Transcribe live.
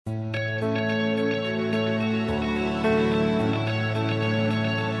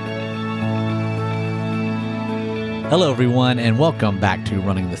Hello, everyone, and welcome back to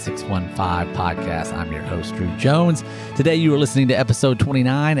Running the 615 podcast. I'm your host, Drew Jones. Today, you are listening to episode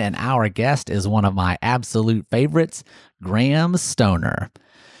 29, and our guest is one of my absolute favorites, Graham Stoner.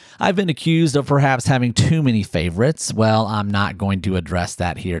 I've been accused of perhaps having too many favorites. Well, I'm not going to address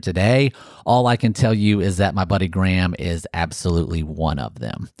that here today. All I can tell you is that my buddy Graham is absolutely one of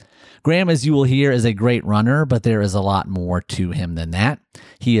them. Graham, as you will hear, is a great runner, but there is a lot more to him than that.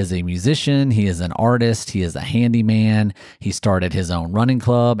 He is a musician, he is an artist, he is a handyman, he started his own running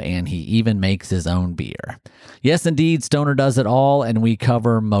club, and he even makes his own beer. Yes, indeed, Stoner does it all, and we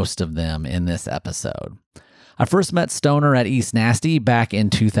cover most of them in this episode. I first met Stoner at East Nasty back in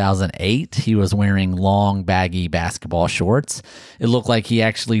 2008. He was wearing long, baggy basketball shorts. It looked like he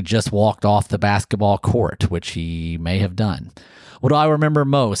actually just walked off the basketball court, which he may have done. What I remember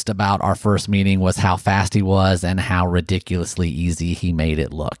most about our first meeting was how fast he was and how ridiculously easy he made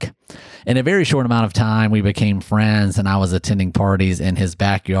it look. In a very short amount of time, we became friends, and I was attending parties in his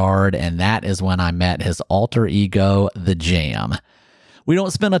backyard, and that is when I met his alter ego, The Jam. We don't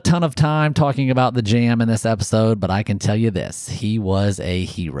spend a ton of time talking about The Jam in this episode, but I can tell you this, he was a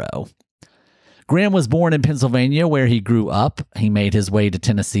hero. Graham was born in Pennsylvania, where he grew up. He made his way to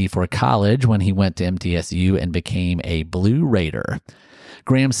Tennessee for college when he went to MTSU and became a Blue Raider.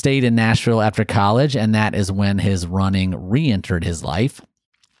 Graham stayed in Nashville after college, and that is when his running re-entered his life.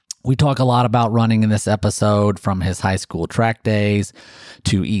 We talk a lot about running in this episode, from his high school track days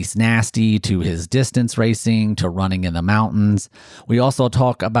to East Nasty to his distance racing to running in the mountains. We also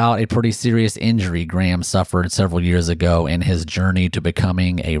talk about a pretty serious injury Graham suffered several years ago and his journey to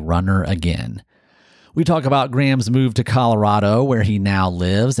becoming a runner again. We talk about Graham's move to Colorado, where he now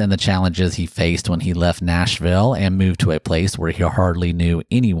lives, and the challenges he faced when he left Nashville and moved to a place where he hardly knew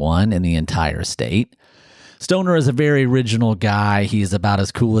anyone in the entire state. Stoner is a very original guy. He is about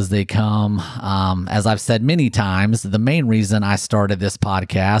as cool as they come. As I've said many times, the main reason I started this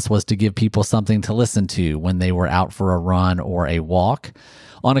podcast was to give people something to listen to when they were out for a run or a walk.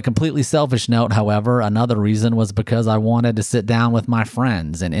 On a completely selfish note, however, another reason was because I wanted to sit down with my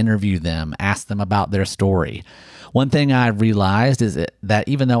friends and interview them, ask them about their story. One thing I realized is that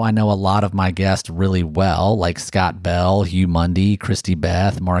even though I know a lot of my guests really well, like Scott Bell, Hugh Mundy, Christy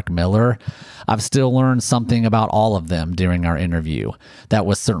Beth, Mark Miller, I've still learned something about all of them during our interview. That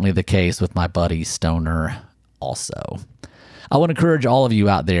was certainly the case with my buddy Stoner also. I want to encourage all of you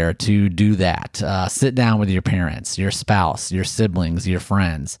out there to do that. Sit down with your parents, your spouse, your siblings, your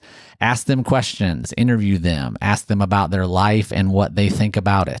friends. Ask them questions, interview them, ask them about their life and what they think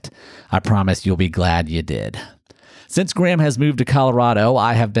about it. I promise you'll be glad you did. Since Graham has moved to Colorado,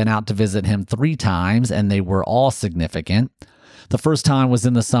 I have been out to visit him 3 times, and they were all significant. The first time was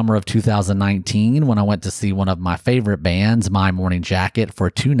in the summer of 2019 when I went to see one of my favorite bands, My Morning Jacket, for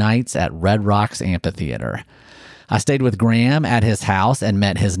 2 nights at Red Rocks Amphitheater. I stayed with Graham at his house and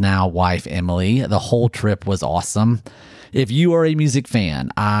met his now wife, Emily. The whole trip was awesome. If you are a music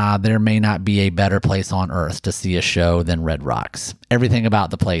fan, there may not be a better place on earth to see a show than Red Rocks. Everything about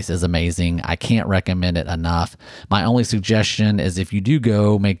the place is amazing. I can't recommend it enough. My only suggestion is if you do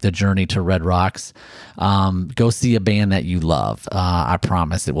go make the journey to Red Rocks, go see a band that you love. I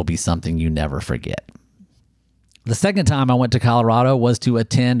promise it will be something you never forget. The second time I went to Colorado was to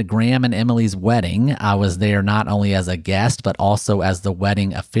attend Graham and Emily's wedding. I was there not only as a guest, but also as the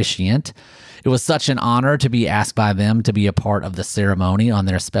wedding officiant. It was such an honor to be asked by them to be a part of the ceremony on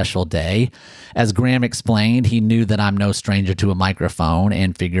their special day. As Graham explained, he knew that I'm no stranger to a microphone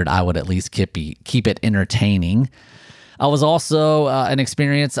and figured I would at least keep it entertaining. I was also an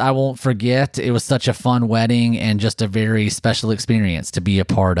experience I won't forget. It was such a fun wedding and just a very special experience to be a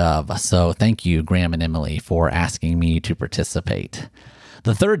part of. So thank you, Graham and Emily, for asking me to participate.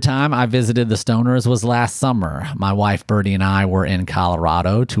 The third time I visited the Stoners was last summer. My wife, Birdie, and I were in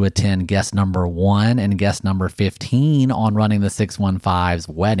Colorado to attend guest number 1 and guest number 15 on Running the 615's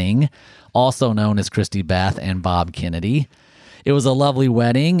wedding, also known as Christy Beth and Bob Kennedy. It was a lovely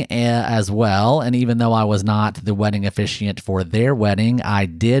wedding as well, and even though I was not the wedding officiant for their wedding, I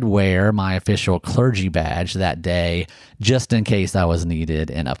did wear my official clergy badge that day just in case I was needed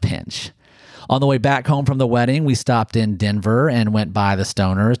in a pinch. On the way back home from the wedding, we stopped in Denver and went by the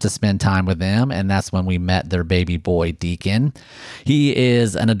Stoners to spend time with them, and that's when we met their baby boy, Deacon. He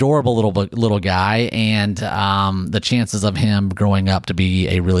is an adorable little guy, and the chances of him growing up to be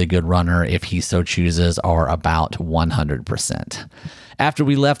a really good runner, if he so chooses, are about 100%. After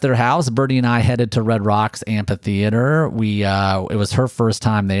we left their house, Birdie and I headed to Red Rocks Amphitheater. It was her first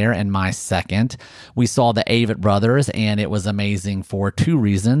time there and my second. We saw the Avett Brothers, and it was amazing for two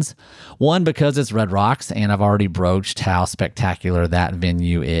reasons. One, because it's Red Rocks, and I've already broached how spectacular that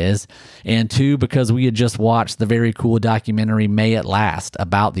venue is. And two, because we had just watched the very cool documentary May It Last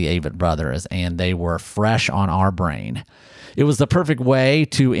about the Avett Brothers, and they were fresh on our brain. It was the perfect way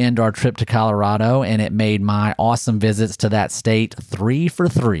to end our trip to Colorado, and it made my awesome visits to that state 3 for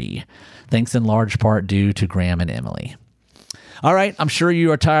 3, thanks in large part due to Graham and Emily. All right, I'm sure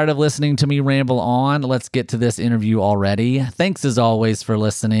you are tired of listening to me ramble on. Let's get to this interview already. Thanks as always for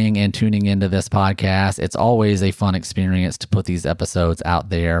listening and tuning into this podcast. It's always a fun experience to put these episodes out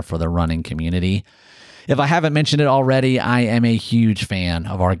there for the running community. If I haven't mentioned it already, I am a huge fan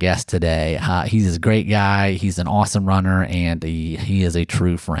of our guest today. He's a great guy. He's an awesome runner, and he is a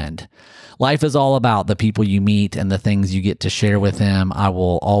true friend. Life is all about the people you meet and the things you get to share with him. I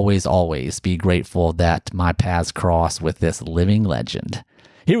will always, always be grateful that my paths cross with this living legend.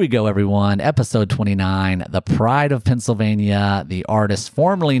 Here we go, everyone. Episode 29, The Pride of Pennsylvania, the artist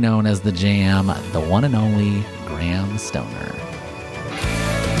formerly known as The Jam, the one and only Graham Stoner.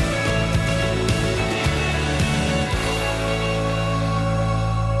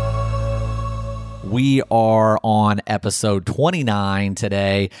 We are on episode 29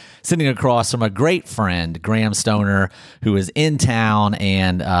 today, sitting across from a great friend, Graham Stoner, who is in town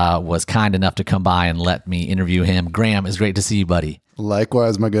and was kind enough to come by and let me interview him. Graham, it's great to see you, buddy.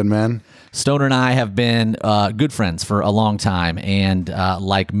 Likewise, my good man. Stoner and I have been good friends for a long time, and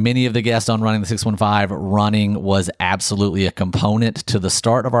like many of the guests on Running the 615, running was absolutely a component to the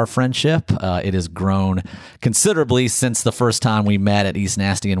start of our friendship. It has grown considerably since the first time we met at East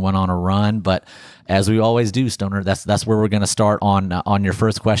Nasty and went on a run, but as we always do, Stoner, that's where we're going to start on your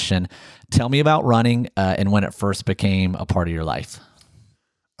first question. Tell me about running and when it first became a part of your life.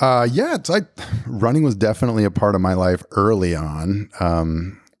 Running was definitely a part of my life early on.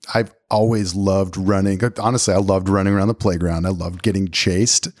 I've always loved running. Honestly, I loved running around the playground. I loved getting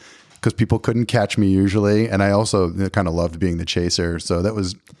chased because people couldn't catch me usually. And I also kind of loved being the chaser. So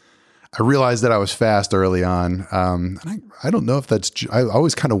I realized that I was fast early on. And I don't know if I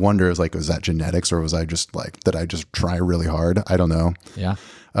always kind of wonder, was that genetics, or was I just did I just try really hard? I don't know. Yeah.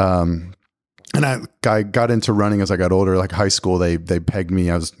 And I got into running as I got older. Like high school, they pegged me.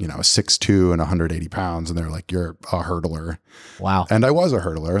 I was 6'2" and 180 pounds, and they're like, "You're a hurdler." Wow. And I was a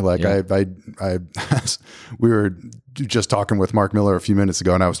hurdler. We were just talking with Mark Miller a few minutes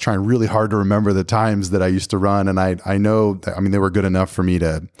ago, and I was trying really hard to remember the times that I used to run. And I know, they were good enough for me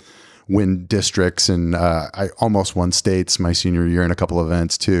to win districts, and I almost won states my senior year in a couple of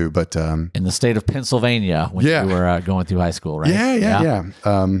events too. But in the state of Pennsylvania, when you were going through high school, right? Yeah.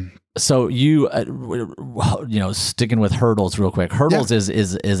 So you, sticking with hurdles real quick. Hurdles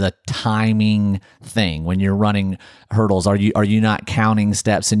is a timing thing. When you're running hurdles, are you not counting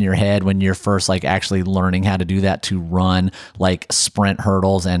steps in your head when you're first actually learning how to do that, to run sprint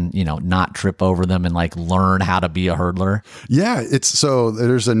hurdles and not trip over them and learn how to be a hurdler? Yeah,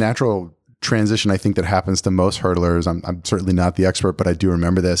 there's a natural transition I think that happens to most hurdlers. I'm certainly not the expert, but I do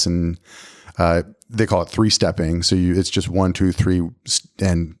remember this, and they call it 3-stepping. So it's just 1, 2, 3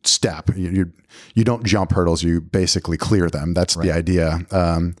 and step. You don't jump hurdles. You basically clear them. That's right. The idea.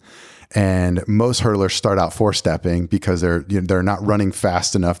 And most hurdlers start out 4-stepping because they're not running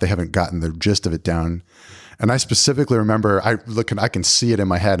fast enough. They haven't gotten the gist of it down. And I specifically remember, I can see it in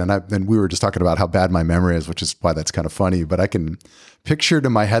my head. And we were just talking about how bad my memory is, which is why that's kind of funny. But I can picture it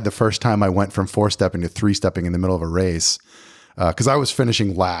in my head the first time I went from 4-stepping to 3-stepping in the middle of a race. Because I was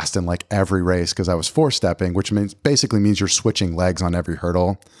finishing last in every race because I was 4-stepping, which basically means you're switching legs on every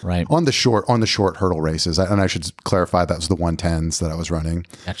hurdle. Right. On the short hurdle races, and I should clarify that was the 110s that I was running.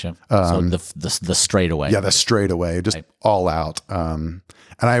 Gotcha. So the straightaway. Yeah, the straightaway, just all out. And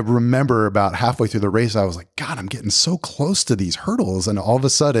I remember about halfway through the race, I was like, God, I'm getting so close to these hurdles, and all of a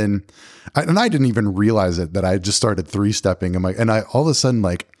sudden, I didn't even realize it that I just started 3-stepping, and all of a sudden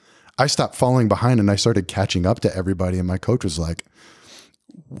I stopped falling behind and I started catching up to everybody. And my coach was like,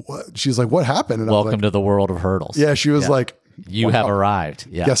 "What?" She's like, "What happened?" And welcome to the world of hurdles. Yeah. She was like, "You have arrived."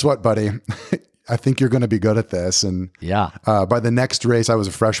 Yeah. Guess what, buddy? I think you're going to be good at this. And by the next race, I was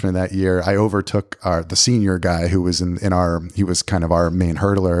a freshman that year. I overtook the senior guy who was he was kind of our main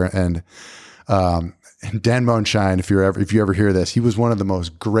hurdler. And Dan Moonshine, if you ever hear this, he was one of the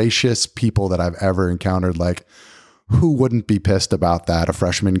most gracious people that I've ever encountered. Who wouldn't be pissed about that? A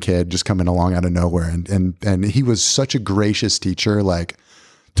freshman kid just coming along out of nowhere. And he was such a gracious teacher,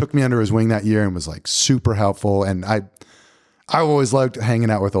 took me under his wing that year and was super helpful. And I always liked hanging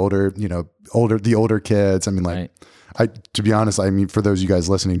out with the older kids. I mean, like, to be honest, I mean, for those of you guys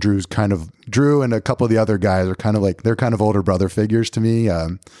listening, Drew and a couple of the other guys are kind of like, they're kind of older brother figures to me.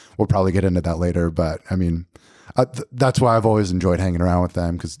 We'll probably get into that later, but I mean, that's why I've always enjoyed hanging around with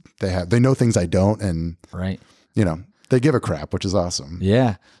them, because they know things I don't, and they give a crap, which is awesome.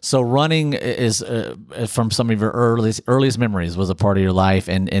 Yeah. So running is from some of your earliest memories was a part of your life,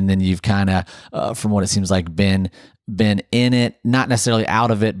 and then you've kind of, from what it seems like, been in it, not necessarily out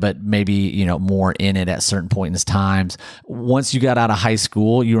of it, but maybe, more in it at certain points in times. Once you got out of high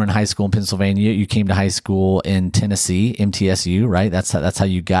school, you were in high school in Pennsylvania, you came to high school in Tennessee, MTSU, right? That's how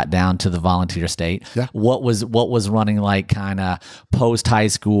you got down to the volunteer state. Yeah. What was running like kind of post high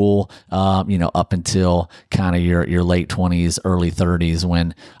school, up until kind of your late 20s, early 30s,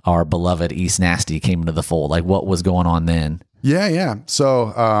 when our beloved East Nasty came into the fold? Like, what was going on then? Yeah.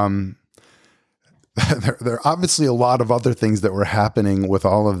 So, there are obviously a lot of other things that were happening with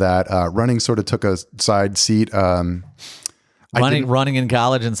all of that. Running sort of took a side seat. Running in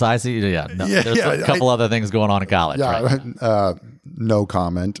college and side seat. There's a couple other things going on in college. Yeah, right? No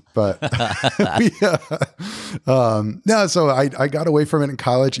comment. But So I got away from it in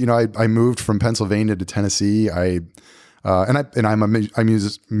college. I moved from Pennsylvania to Tennessee. I'm a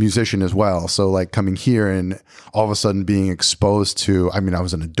musician as well. So like coming here and all of a sudden being exposed to, I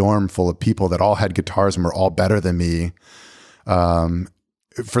was in a dorm full of people that all had guitars and were all better than me. I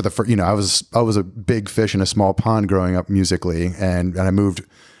was a big fish in a small pond growing up musically, and I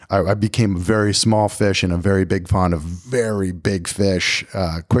became a very small fish in a very big pond of very big fish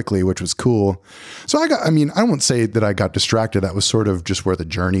quickly, which was cool. So I won't say that I got distracted. That was sort of just where the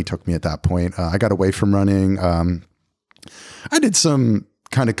journey took me at that point. I got away from running. I did some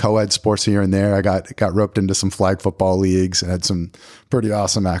kind of co-ed sports here and there. I got roped into some flag football leagues and had some pretty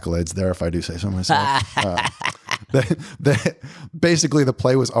awesome accolades there, if I do say so myself. Basically, the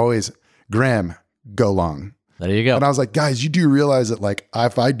play was always, Graham, go long. There you go. And I was like, guys, you do realize that like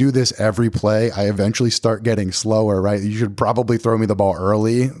if I do this every play, I eventually start getting slower, right? You should probably throw me the ball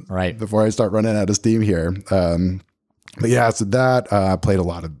early, right, before I start running out of steam here. But yeah, so that I played a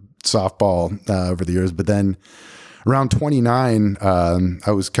lot of softball over the years, but then around 29,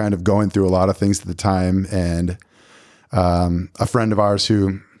 I was kind of going through a lot of things at the time, and a friend of ours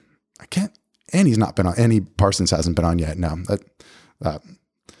who Annie's not been on. Annie Parsons hasn't been on yet. No,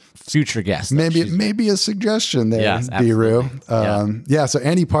 future guest. Maybe a suggestion there, yes, D-Roo. So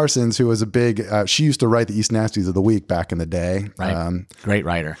Annie Parsons, who was a big, she used to write the East Nasties of the Week back in the day. Right. Great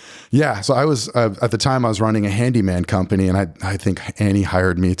writer. Yeah. So I was, at the time I was running a handyman company, and I think Annie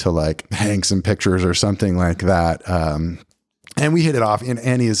hired me to like hang some pictures or something like that. And we hit it off. And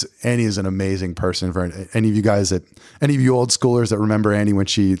Annie is an amazing person. For any of you old schoolers that remember Annie when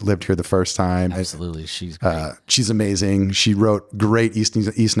she lived here the first time. Absolutely. She's great. She's amazing. She wrote great East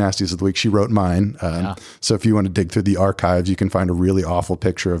Nasties of the Week. She wrote mine. So if you want to dig through the archives, you can find a really awful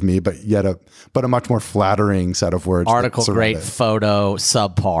picture of me, but a much more flattering set of words. Article great, photo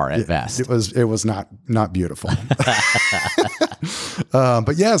subpar at best. It was not beautiful.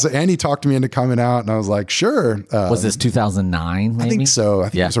 But yeah, so Annie talked me into coming out, and I was like, sure. Was this 2009? Maybe? I think so. I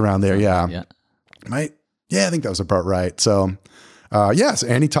think it was around there. Yeah. I think that was about right. So, so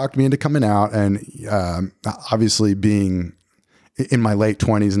Annie talked me into coming out, and obviously being in my late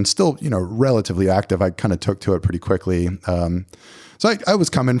 20s and still, relatively active, I kind of took to it pretty quickly. So I was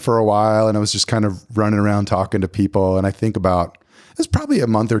coming for a while, and I was just kind of running around talking to people. And I think it was probably a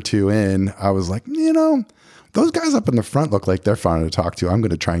month or two in, I was like, those guys up in the front look like they're fun to talk to. I'm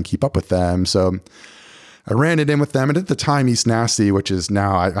going to try and keep up with them. So I ran it in with them. And at the time, East Nasty, which is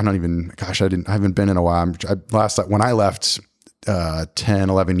now, I haven't been in a while. When I left 10,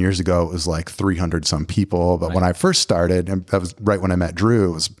 11 years ago, it was like 300 some people. But when I first started, and that was right when I met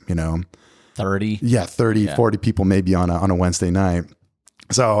Drew, it was, 30. Yeah, 30, 40 people maybe on a Wednesday night.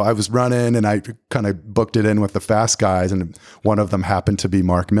 So I was running, and I kind of booked it in with the fast guys. And one of them happened to be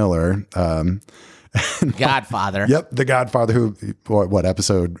Mark Miller. Godfather. Yep, the Godfather, who, what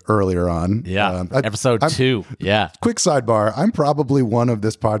episode earlier on? Yeah, episode 2. Yeah. Quick sidebar, I'm probably one of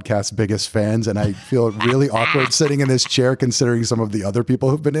this podcast's biggest fans, and I feel really awkward sitting in this chair considering some of the other people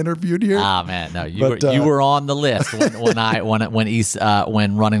who've been interviewed here. Ah, man, no, you were on the list when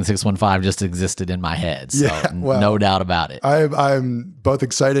Running 615 just existed in my head. So no doubt about it. I'm both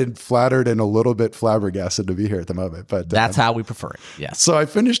excited, flattered, and a little bit flabbergasted to be here at the moment. But that's how we prefer it. Yes. So I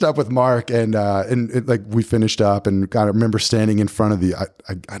finished up with Mark, and we finished up, and I remember standing in front of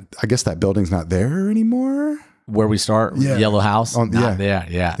I guess that building's not there anymore. where we start, Yeah. Yellow House, not yeah. there.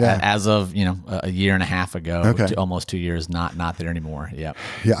 Yeah. As of, a year and a half ago, Okay. almost 2 years, not there anymore. Yep.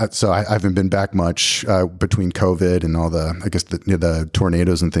 Yeah. So I haven't been back much between COVID and all the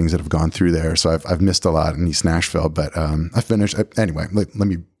tornadoes and things that have gone through there. So I've missed a lot in East Nashville, but I finished anyway. Let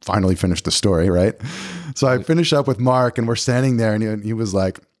me finally finish the story. Right. So I finished up with Mark and we're standing there and he was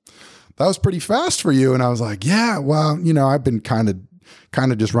like, "That was pretty fast for you." And I was like, "Yeah, well, I've been kind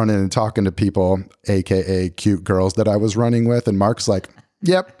of just running and talking to people, AKA cute girls that I was running with." And Mark's like,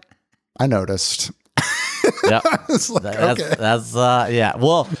 "Yep, I noticed." Yep. It's like, okay. That's yeah.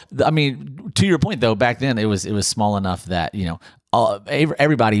 Well, I mean, to your point though, back then it was small enough that,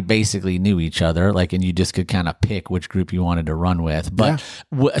 everybody basically knew each other, like, and you just could kind of pick which group you wanted to run with. But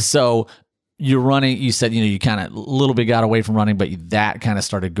so you're running, you said, you kind of a little bit got away from running, but that kind of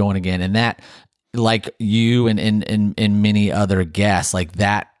started going again. And that, like you and many other guests, like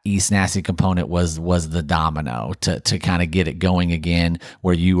that East Nasty component was the domino to kind of get it going again,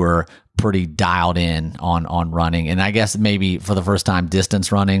 where you were pretty dialed in on running. And I guess maybe for the first time,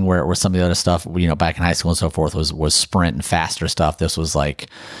 distance running, where some of the other stuff, back in high school and so forth was sprint and faster stuff. This was like,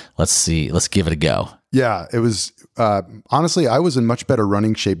 let's give it a go. Yeah, it was, honestly, I was in much better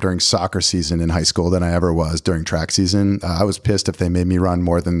running shape during soccer season in high school than I ever was during track season. I was pissed if they made me run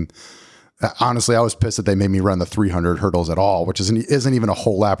more than, honestly, I was pissed that they made me run the 300 hurdles at all, which isn't even a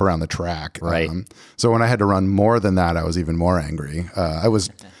whole lap around the track. Right. So when I had to run more than that, I was even more angry. I was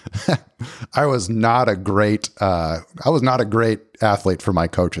not a great athlete for my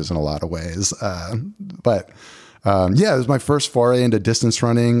coaches in a lot of ways. But it was my first foray into distance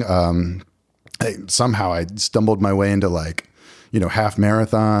running. Somehow I stumbled my way into half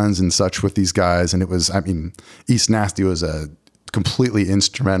marathons and such with these guys. And it was, East Nasty was a completely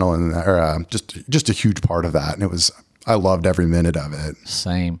instrumental and just a huge part of that. And I loved every minute of it.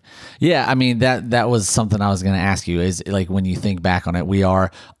 Same. Yeah. I mean, that was something I was going to ask you is, like, when you think back on it, we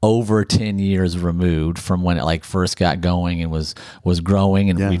are over 10 years removed from when it first got going and was growing.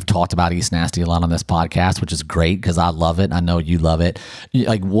 And we've talked about East Nasty a lot on this podcast, which is great because I love it. I know you love it.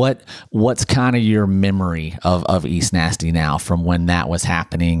 Like what's kind of your memory of East Nasty now from when that was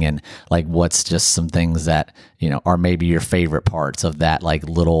happening? And what's just some things that, are maybe your favorite parts of that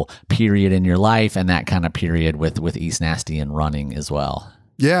little period in your life and that kind of period with East Nasty and running as well?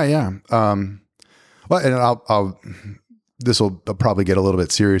 Yeah. Well, and this will probably get a little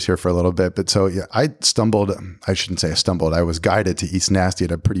bit serious here for a little bit, but so I shouldn't say I stumbled. I was guided to East Nasty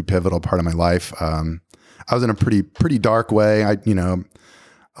at a pretty pivotal part of my life. I was in a pretty dark way.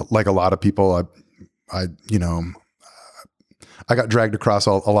 Like a lot of people, I got dragged across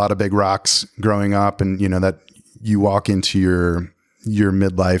a lot of big rocks growing up, and that you walk into your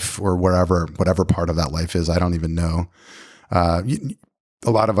midlife or whatever part of that life is. I don't even know. A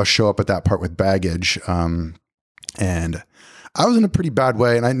lot of us show up at that part with baggage. And I was in a pretty bad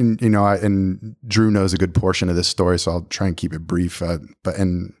way, and and Drew knows a good portion of this story, so I'll try and keep it brief, try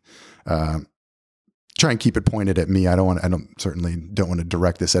and keep it pointed at me. I certainly don't want to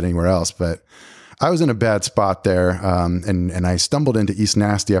direct this at anywhere else, but I was in a bad spot there. And I stumbled into East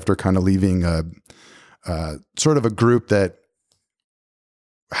Nasty after kind of leaving sort of a group that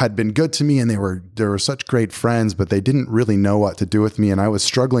had been good to me, and they were such great friends, but they didn't really know what to do with me. And I was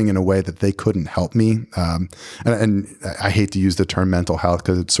struggling in a way that they couldn't help me. And I hate to use the term mental health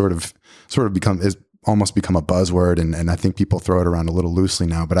because it's sort of almost become a buzzword. And I think people throw it around a little loosely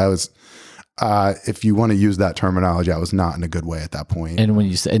now, but I was, if you want to use that terminology, I was not in a good way at that point. And when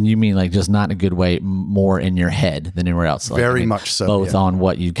you say, and you mean just not in a good way, more in your head than anywhere else. Very much so. Both on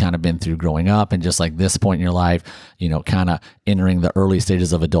what you'd kind of been through growing up and just this point in your life, kind of entering the early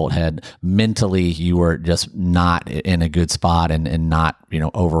stages of adulthood. Mentally, you were just not in a good spot and not,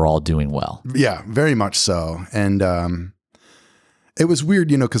 overall doing well. Yeah, very much so. And it was weird,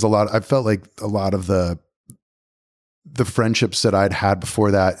 because I felt like a lot of the friendships that I'd had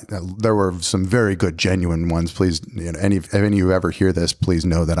before that, there were some very good, genuine ones. Please, any of you ever hear this, please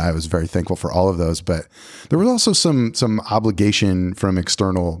know that I was very thankful for all of those. But there was also some obligation from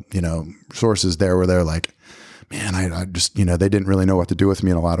external, sources there where they're like, man, I just, they didn't really know what to do with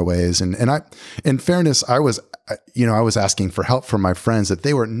me in a lot of ways. And I, in fairness, I was asking for help from my friends that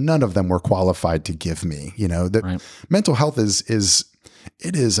none of them were qualified to give me, that right. Mental health is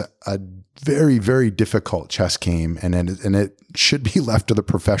a very, very difficult chess game, and it should be left to the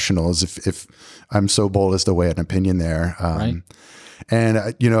professionals. If I'm so bold as to weigh an opinion there, right. And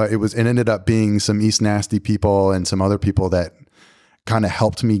it ended up being some East Nasty people and some other people that kind of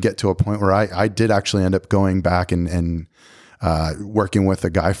helped me get to a point where I did actually end up going back and working with a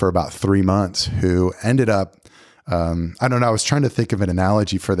guy for about 3 months who ended up, I don't know. I was trying to think of an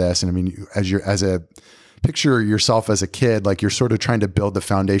analogy for this, and I mean, as a picture yourself as a kid, like you're sort of trying to build the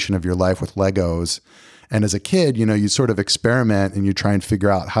foundation of your life with Legos. And as a kid, you sort of experiment and you try and figure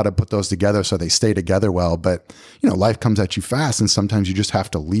out how to put those together so they stay together well. But, life comes at you fast, and sometimes you just have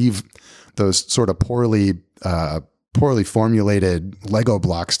to leave those sort of poorly formulated Lego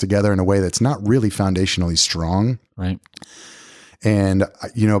blocks together in a way that's not really foundationally strong. Right. And,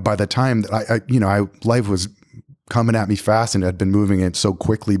 by the time that life was coming at me fast and had been moving it so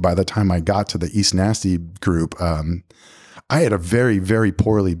quickly by the time I got to the East Nasty group, I had a very, very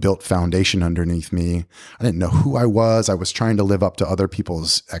poorly built foundation underneath me. I didn't know who I was. I was trying to live up to other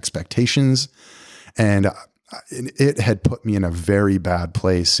people's expectations. And it had put me in a very bad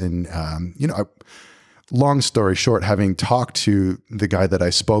place. And, long story short, having talked to the guy that I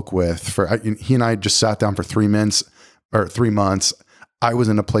spoke with he and I just sat down for 3 months. I was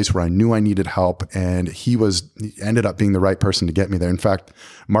in a place where I knew I needed help, and he ended up being the right person to get me there. In fact,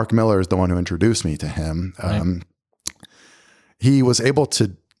 Mark Miller is the one who introduced me to him. Right. He was able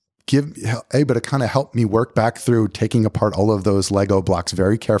to kind of help me work back through taking apart all of those Lego blocks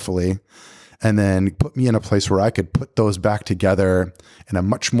very carefully, and then put me in a place where I could put those back together in a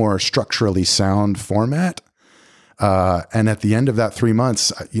much more structurally sound format. And at the end of that 3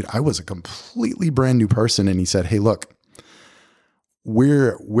 months, I was a completely brand new person. And he said, "Hey, look,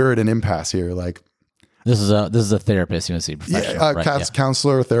 we're at an impasse here. Like, this is a therapist, you want to see professional, right?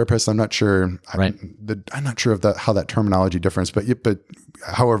 Counselor, therapist. I'm not sure. Right. I'm not sure of how that terminology differs, but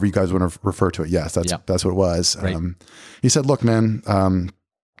however you guys want to refer to it, yes, that's what it was. Right. He said, "Look, man,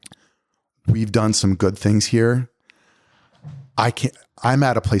 we've done some good things here. I'm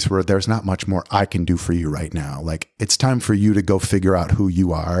at a place where there's not much more I can do for you right now. Like, it's time for you to go figure out who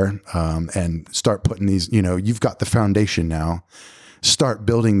you are, and start putting these, you've got the foundation now. Start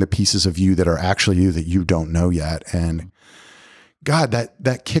building the pieces of you that are actually you that you don't know yet." And God,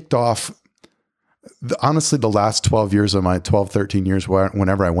 that kicked off, honestly, the last 12 years of my 13 years,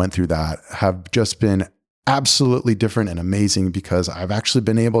 whenever I went through that, have just been absolutely different and amazing, because I've actually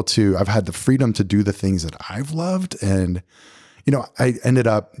been able to, I've had the freedom to do the things that I've loved. And, I ended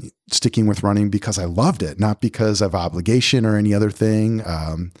up sticking with running because I loved it, not because of obligation or any other thing.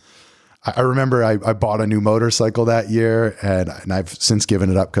 I remember I bought a new motorcycle that year, and I've since given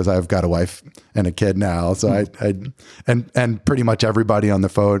it up because I've got a wife and a kid now. So and pretty much everybody on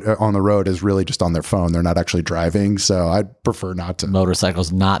the road is really just on their phone. They're not actually driving. So I'd prefer not to.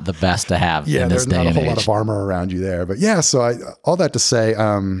 Motorcycle's not the best to have. Yeah, in this there's day not a whole and lot age. of armor around you there. But yeah, so all that to say,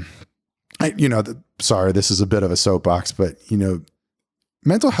 sorry, this is a bit of a soapbox, but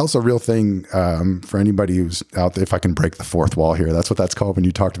mental health's a real thing, for anybody who's out there. If I can break the fourth wall here, that's what that's called when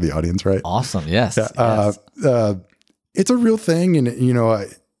you talk to the audience, right? Awesome. Yes. Yeah, yes. It's a real thing, and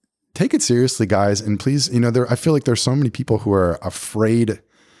take it seriously, guys. And please, I feel like there's so many people who are afraid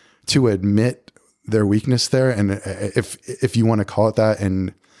to admit their weakness there, and if you want to call it that,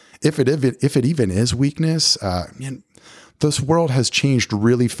 and if it even is weakness, this world has changed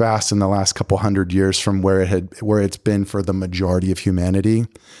really fast in the last couple 100 years from where it's been for the majority of humanity.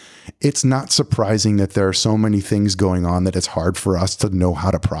 It's not surprising that there are so many things going on that it's hard for us to know how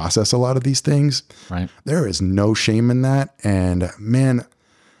to process a lot of these things. Right. There is no shame in that. And man,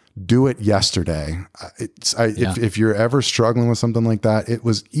 do it yesterday. If you're ever struggling with something like that, it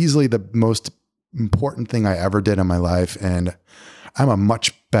was easily the most important thing I ever did in my life. And I'm a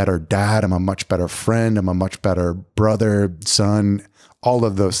much better dad. I'm a much better friend. I'm a much better brother, son, all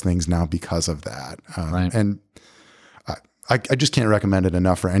of those things now because of that. Right. And I just can't recommend it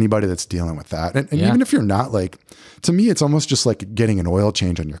enough for anybody that's dealing with that. And even if you're not, like, to me, it's almost just like getting an oil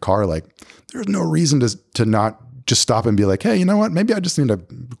change on your car. Like, there's no reason to not just stop and be like, hey, you know what? Maybe I just need a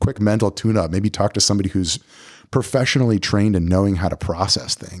quick mental tune up. Maybe talk to somebody who's professionally trained in knowing how to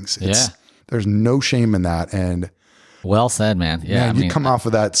process things. There's no shame in that. And well said, man. Yeah. You come off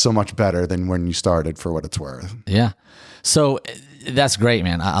of that so much better than when you started, for what it's worth. Yeah. So that's great,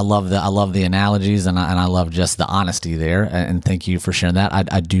 man. I love the analogies, and I love just the honesty there. And thank you for sharing that.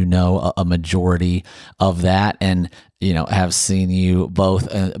 I do know a majority of that, and have seen you both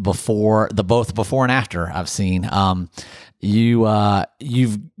before and after. I've seen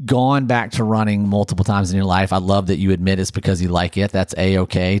you've gone back to running multiple times in your life. I love that you admit it's because you like it. That's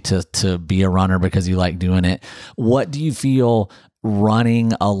A-okay to be a runner because you like doing it. What do you feel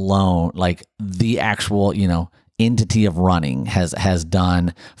running alone, like the actual, entity of running has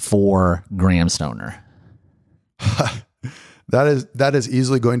done for Graham Stoner? That is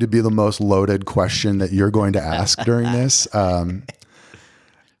easily going to be the most loaded question that you're going to ask during this.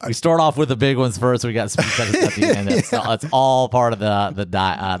 We start off with the big ones first. We got some seconds at the end. It's all part of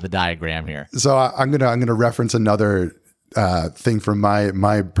the diagram here. So I'm gonna reference another thing from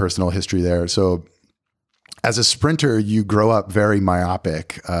my personal history there. So as a sprinter, you grow up very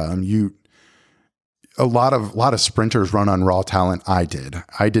myopic. A lot of sprinters run on raw talent. I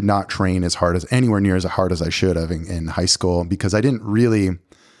did not train anywhere near as hard as I should have in high school, because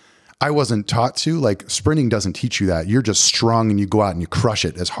I wasn't taught to. Like, sprinting doesn't teach you that. You're just strong and you go out and you crush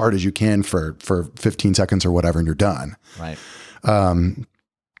it as hard as you can for 15 seconds or whatever, and you're done. Right.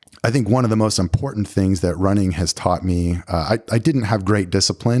 I think one of the most important things that running has taught me, I didn't have great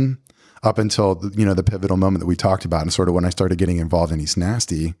discipline up until the pivotal moment that we talked about, and sort of when I started getting involved in East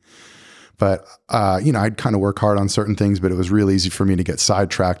Nasty. But I'd kind of work hard on certain things, but it was real easy for me to get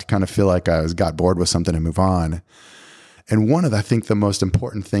sidetracked, kind of feel like I got bored with something and move on. And one of I think the most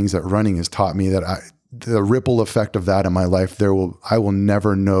important things that running has taught me, that the ripple effect of that in my life, I will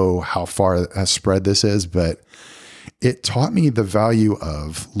never know how far a spread this is, but it taught me the value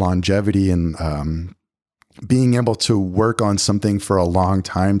of longevity and being able to work on something for a long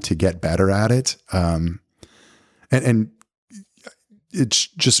time to get better at it. And it's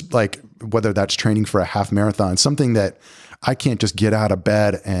just like, whether that's training for a half marathon, something that I can't just get out of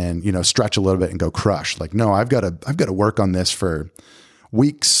bed and, stretch a little bit and go crush. Like, no, I've got to work on this for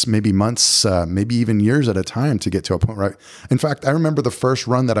weeks, maybe months, maybe even years at a time to get to a point, right? In fact, I remember the first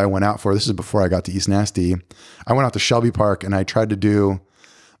run that I went out for, this is before I got to East Nasty. I went out to Shelby Park and I tried to do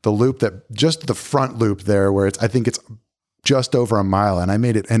the loop, just the front loop there, where I think it's just over a mile, and I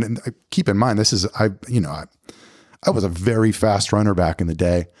made it. And keep in mind, I was a very fast runner back in the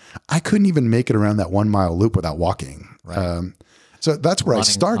day. I couldn't even make it around that 1 mile loop without walking. Right. So that's where I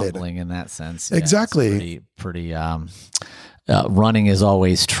started. In that sense. Exactly. Pretty running is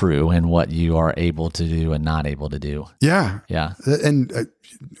always true in what you are able to do and not able to do. Yeah. Yeah. And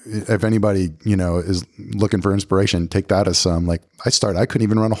if anybody, is looking for inspiration, take that as some. Like, I couldn't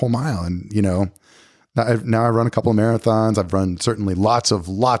even run a whole mile. And, now I run a couple of marathons. I've run certainly lots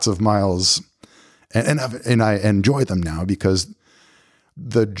of miles. And I enjoy them now, because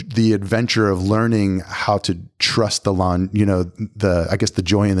the adventure of learning how to trust I guess the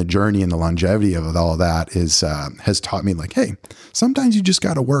joy in the journey and the longevity of all of that has taught me, like, hey, sometimes you just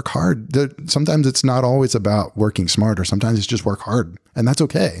got to work hard. Sometimes it's not always about working smarter. Sometimes it's just work hard, and that's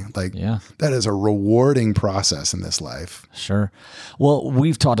okay. Like, that is a rewarding process in this life. Sure. Well,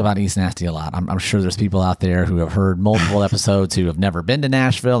 we've talked about East Nasty a lot. I'm sure there's people out there who have heard multiple episodes who have never been to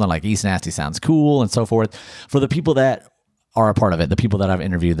Nashville and like, East Nasty sounds cool and so forth. For the people that are a part of it, the people that I've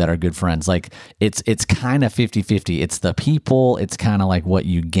interviewed that are good friends, like, it's kind of 50-50. It's the people, it's kind of like what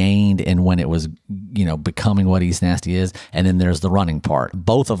you gained and when it was, becoming what East Nasty is. And then there's the running part.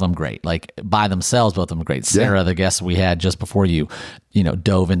 Both of them great. Like, by themselves, both of them great. Sarah, the guest we had just before you,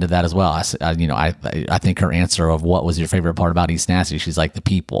 dove into that as well. I think her answer of what was your favorite part about East Nasty, she's like, the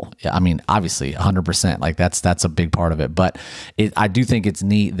people. I mean, obviously 100%, like that's a big part of it. But I do think it's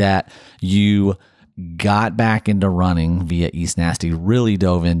neat that you got back into running via East Nasty, really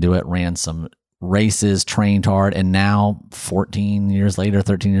dove into it, ran some races, trained hard, and now 13 years later,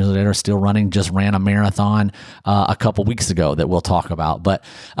 still running. Just ran a marathon a couple weeks ago that we'll talk about. But,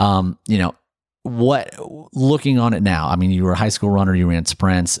 looking on it now, I mean, you were a high school runner, you ran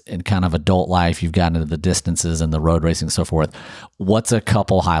sprints, in kind of adult life, you've gotten into the distances and the road racing and so forth. What's a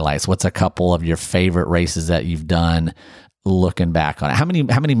couple highlights? What's a couple of your favorite races that you've done looking back on it? How many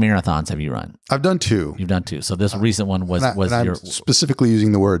marathons have you run? I've done 2. You've done 2. So this recent one was I'm specifically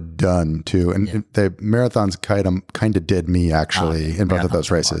using the word done too. And the marathons kind of did me actually in both of those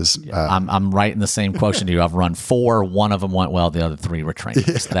races. Yeah. I'm right in the same quotient to you. I've run 4. One of them went well. The other 3 were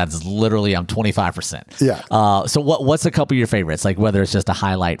trainers. That's literally, I'm 25%. Yeah. So what's a couple of your favorites? Like, whether it's just a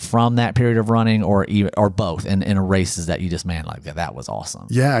highlight from that period of running or both in races that you just, man, like that was awesome.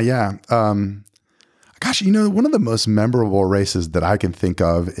 Yeah. Yeah. Gosh, one of the most memorable races that I can think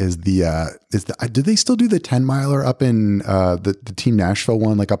of is do they still do the 10 miler up in the Team Nashville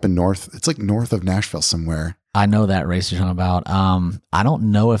one, like up in north? It's like north of Nashville somewhere. I know that race you're talking about. I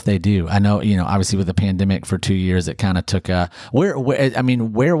don't know if they do. I know, obviously with the pandemic for 2 years, it kind of took where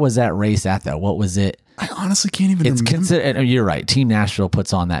was that race at though? What was it? I honestly can't even remember. You're right. Team Nashville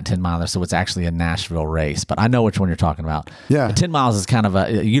puts on that 10 miler, so it's actually a Nashville race. But I know which one you're talking about. Yeah, the 10 miles is kind of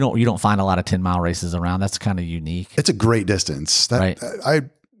you don't find a lot of 10 mile races around. That's kind of unique. It's a great distance. Right. I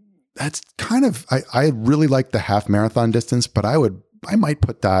really like the half marathon distance, but I might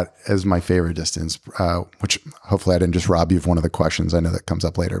put that as my favorite distance, which hopefully I didn't just rob you of one of the questions. I know that comes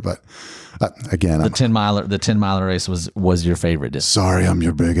up later, but again, the 10 miler race was your favorite distance. Sorry, I'm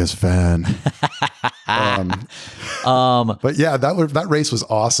your biggest fan. But yeah, that race was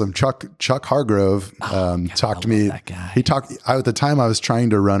awesome. Chuck Hargrove talked to me. That guy. At the time I was trying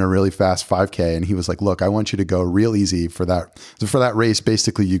to run a really fast 5K, and he was like, "Look, I want you to go real easy for that. So for that race,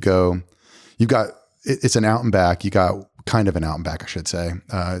 basically, you've got it's an out and back. You got kind of an out and back, I should say.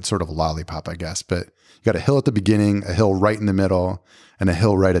 It's sort of a lollipop, I guess, but you got a hill at the beginning, a hill right in the middle, and a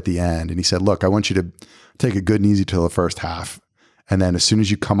hill right at the end. And he said, look, I want you to take it good and easy till the first half. And then as soon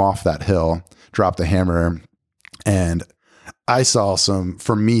as you come off that hill, drop the hammer. And I saw some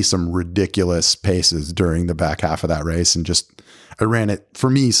ridiculous paces during the back half of that race. And I ran it for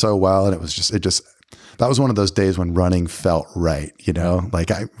me so well. And that was one of those days when running felt right.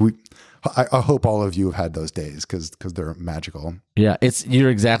 Like I hope all of you have had those days because they're magical. Yeah, you're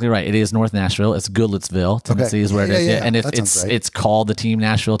exactly right. It is North Nashville. It's Goodlettsville, Tennessee is where it is. Yeah. And it's called the Team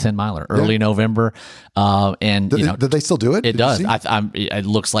Nashville 10 Miler. Early November, did they still do it? It does. It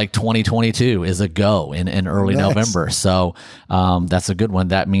looks like 2022 is a go in early November. So that's a good one.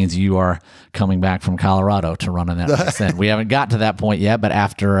 That means you are coming back from Colorado to run in that race. And we haven't got to that point yet, but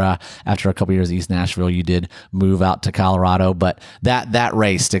after a couple years at East Nashville, you did move out to Colorado. But that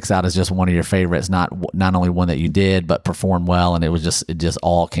race sticks out as just one of your favorites. Not only one that you did, but performed well. And it just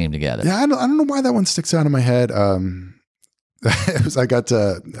all came together. Yeah, I don't know why that one sticks out in my head. I got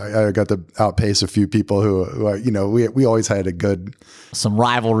to outpace a few people who we always had some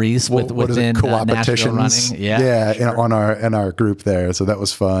rivalries within Nashville running. Yeah, in our group there. So that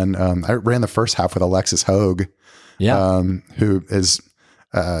was fun. I ran the first half with Alexis Hogue. Yeah, who is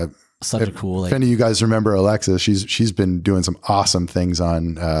such a cool lady. If any of you guys remember Alexis, she's been doing some awesome things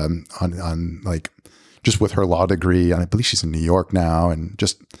on like just with her law degree. And I believe she's in New York now, and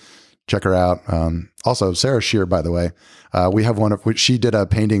just check her out. Also Sarah Shear, by the way, we have one of which she did a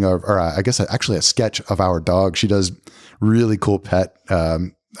painting of, or I guess actually a sketch of our dog. She does really cool pet,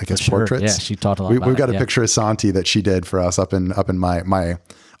 portraits. Yeah. She talked a lot about We've got a picture of Santi that she did for us up in my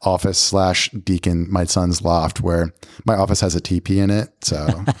office / Deacon, my son's loft, where my office has a teepee in it.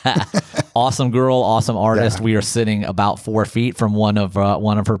 So awesome girl, awesome artist. Yeah. We are sitting about 4 feet from one of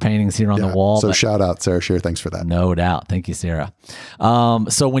her paintings here on the wall. So shout out Sarah Shear. Thanks for that. No doubt. Thank you, Sarah.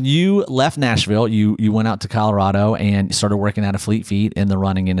 So when you left Nashville, you went out to Colorado and started working at a Fleet Feet in the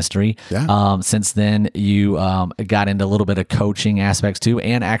running industry. Yeah. Since then, you got into a little bit of coaching aspects too,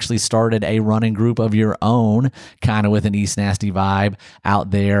 and actually started a running group of your own, kind of with an East Nasty vibe out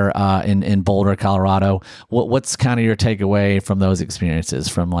there in Boulder, Colorado. What's kind of your takeaway from those experiences,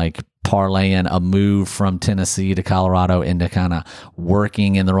 from like parlaying a move from Tennessee to Colorado into kind of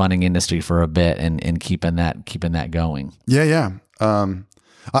working in the running industry for a bit and keeping that going? Yeah.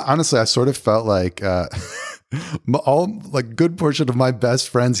 Honestly, I sort of felt like good portion of my best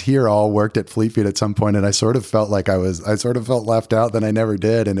friends here all worked at Fleet Feet at some point, and I sort of felt like I sort of felt left out, then I never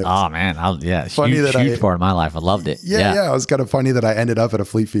did. And it was funny huge part of my life. I loved it. Yeah. It was kind of funny that I ended up at a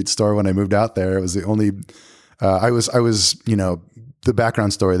Fleet Feet store when I moved out there. It was the only I was the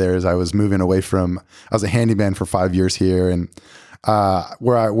background story there is I was moving away from, I was a handyman for 5 years here, and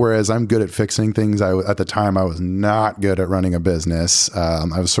whereas I'm good at fixing things, at the time I was not good at running a business.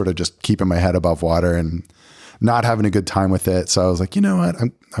 I was sort of just keeping my head above water and not having a good time with it. So I was like, you know what,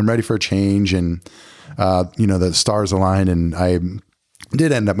 I'm ready for a change. And, the stars aligned, and I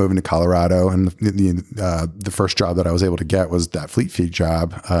did end up moving to Colorado. And the first job that I was able to get was that Fleet Feet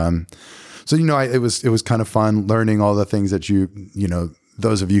job. So, it was kind of fun learning all the things that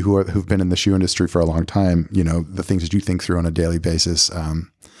those of you who've been in the shoe industry for a long time, the things that you think through on a daily basis.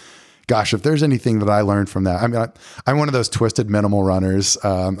 Gosh, if there's anything that I learned from that, I mean, I'm one of those twisted minimal runners.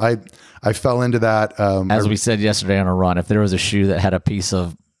 I fell into that. As we said yesterday on a run, if there was a shoe that had a piece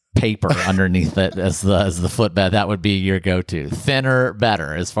of paper underneath it as the footbed, that would be your go-to. Thinner,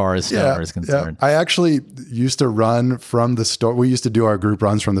 better, as far as stoner is concerned. Yeah. I actually used to run from the store. We used to do our group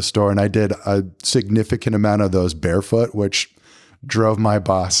runs from the store, and I did a significant amount of those barefoot, which drove my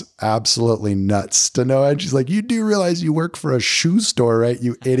boss absolutely nuts to no end. She's like, you do realize you work for a shoe store, right,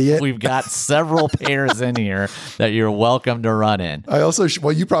 you idiot? We've got several pairs in here that you're welcome to run in. I also,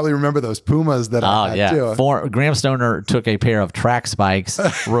 you probably remember those Pumas that I had too. Graham Stoner took a pair of track spikes,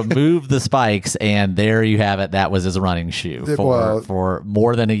 removed the spikes, and there you have it. That was his running shoe for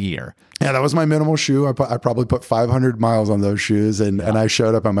more than a year. Yeah, that was my minimal shoe. I probably put 500 miles on those shoes, and I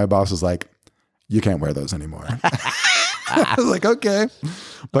showed up and my boss was like, you can't wear those anymore. I was like, okay.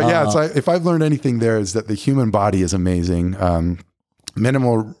 But yeah, so if I've learned anything there, is that the human body is amazing.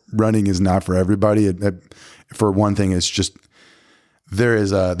 Minimal running is not for everybody. For one thing, it's just,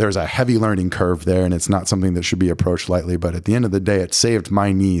 there's a heavy learning curve there, and it's not something that should be approached lightly. But at the end of the day, it saved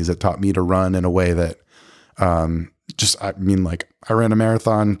my knees. It taught me to run in a way that, I ran a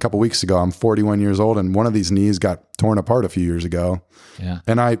marathon a couple weeks ago. I'm 41 years old, and one of these knees got torn apart a few years ago. Yeah.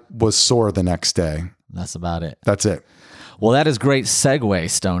 And I was sore the next day. That's about it. That's it. Well, that is great segue,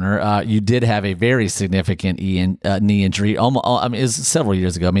 Stoner. You did have a very significant knee injury. Almost, I mean, it was several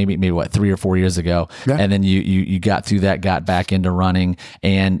years ago, maybe what, 3 or 4 years ago. Yeah. And then you got through that, got back into running,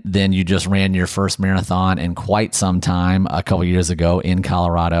 and then you just ran your first marathon in quite some time a couple years ago in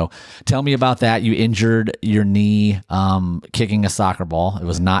Colorado. Tell me about that. You injured your knee kicking a soccer ball. It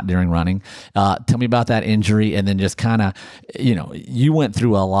was not during running. Tell me about that injury, and then just kind of, you went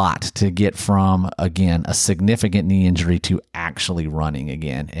through a lot to get from, again, a significant knee injury to actually running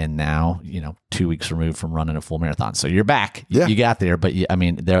again. And now, 2 weeks removed from running a full marathon. So you're back. Yeah. You got there, but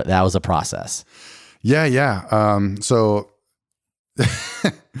that was a process. Yeah. So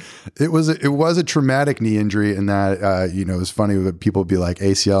it was a traumatic knee injury in that, it was funny that people would be like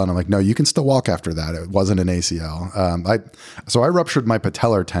ACL, and I'm like, no, you can still walk after that. It wasn't an ACL. So I ruptured my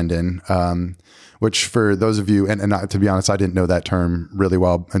patellar tendon, which for those of you, and to be honest, I didn't know that term really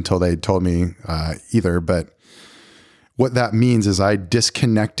well until they told me either. But what that means is I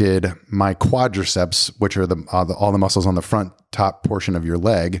disconnected my quadriceps, which are all the muscles on the front top portion of your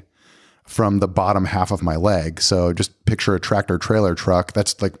leg, from the bottom half of my leg. So just picture a tractor trailer truck.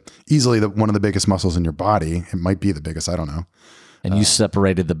 That's like easily one of the biggest muscles in your body. It might be the biggest. I don't know. And you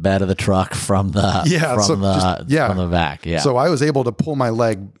separated the bed of the truck from the back. Yeah. So I was able to pull my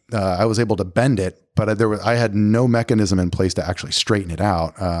leg. I was able to bend it, but I had no mechanism in place to actually straighten it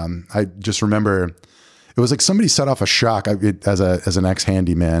out. I just remember it was like somebody set off a shock. As an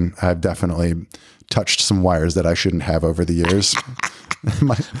ex-handyman, I've definitely touched some wires that I shouldn't have over the years.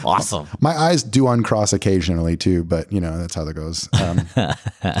 Awesome. My eyes do uncross occasionally too, but that's how that goes.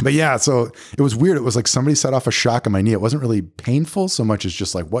 But yeah, so it was weird. It was like somebody set off a shock in my knee. It wasn't really painful so much as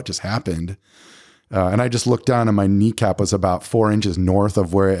just like, what just happened? And I just looked down and my kneecap was about 4 inches north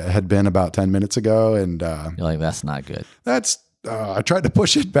of where it had been about 10 minutes ago. And you're like, that's not good. I tried to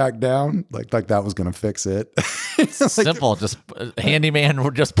push it back down, like that was going to fix it. Simple, just handyman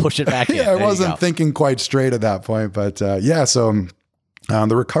would just push it back in. Yeah, I wasn't thinking quite straight at that point, but so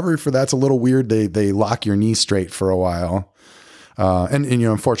the recovery for that's a little weird. They lock your knee straight for a while, and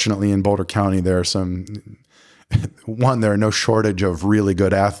unfortunately in Boulder County there are there are no shortage of really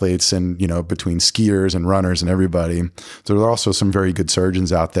good athletes, and between skiers and runners and everybody. So there are also some very good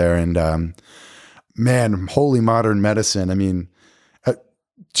surgeons out there, and man, holy modern medicine. I mean,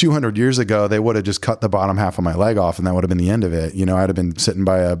 200 years ago, they would have just cut the bottom half of my leg off and that would have been the end of it. I'd have been sitting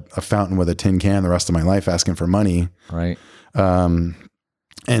by a fountain with a tin can the rest of my life asking for money. Right. And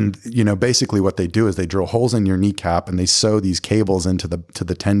basically what they do is they drill holes in your kneecap and they sew these cables to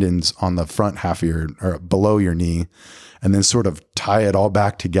the tendons on the front half of or below your knee, and then sort of tie it all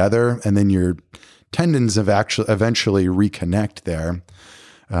back together. And then your tendons eventually reconnect there.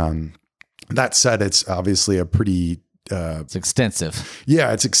 That said, it's obviously a pretty, it's extensive.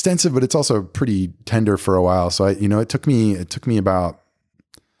 Yeah, it's extensive, but it's also pretty tender for a while. So it took me about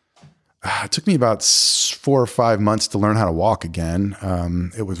 4 or 5 months to learn how to walk again.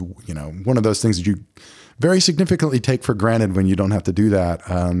 It was, one of those things that you very significantly take for granted when you don't have to do that.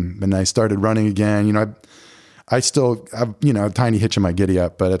 And I started running again. I still have, a tiny hitch in my giddy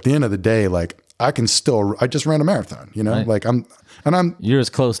up, but at the end of the day, like I just ran a marathon, right. Like you're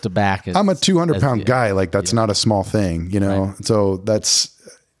as close to back as I'm a 200-pound guy. Like that's not a small thing, Right. So that's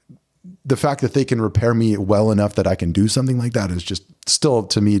the fact that they can repair me well enough that I can do something like that is just still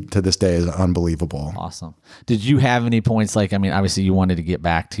to me to this day is unbelievable. Awesome. Did you have any points? Like, I mean, obviously you wanted to get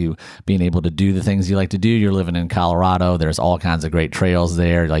back to being able to do the things you like to do. You're living in Colorado. There's all kinds of great trails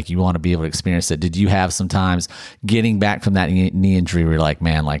there. Like you want to be able to experience it. Did you have some times getting back from that knee injury where you're like,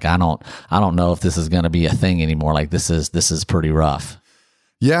 man, like I don't know if this is going to be a thing anymore. Like this is pretty rough.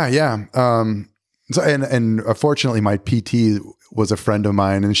 Yeah. So, and unfortunately my PT was a friend of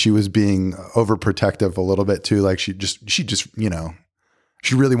mine and she was being overprotective a little bit too. Like she just,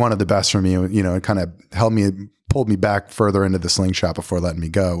 she really wanted the best for me, and kind of pulled me back further into the slingshot before letting me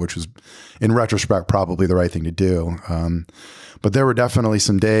go, which was in retrospect, probably the right thing to do. But there were definitely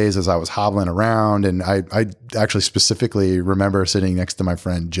some days as I was hobbling around, and I actually specifically remember sitting next to my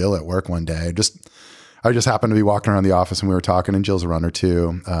friend Jill at work one day. I just happened to be walking around the office and we were talking, and Jill's a runner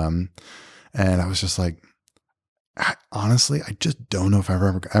too. And I was just like, honestly, I just don't know if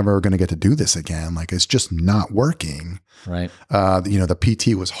I'm ever going to get to do this again. Like it's just not working. Right. The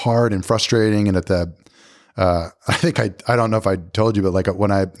PT was hard and frustrating. And I think I don't know if I told you, but like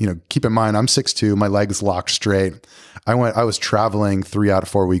when keep in mind, I'm 6'2", my legs locked straight. I was traveling 3 out of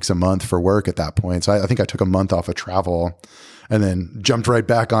 4 weeks a month for work at that point. So I think I took a month off of travel and then jumped right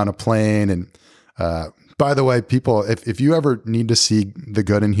back on a plane. And, by the way, people, if you ever need to see the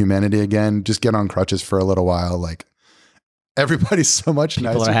good in humanity again, just get on crutches for a little while. Like everybody's so much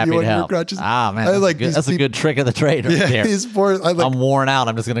People nicer are happy to you to on your help. crutches. Ah, man, I that's, like good. these That's a good trick of the trade right there. These poor, I'm worn out.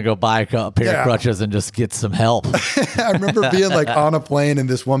 I'm just going to go buy a pair of crutches and just get some help. I remember being like on a plane and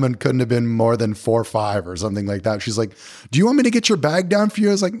this woman couldn't have been more than 4 or 5 or something like that. She's like, do you want me to get your bag down for you?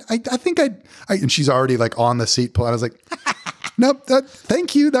 I was like, I think and she's already like on the seat pulling. I was like, nope,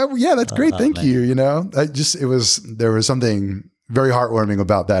 thank you. That's great. Thank man. you. You know, there was something very heartwarming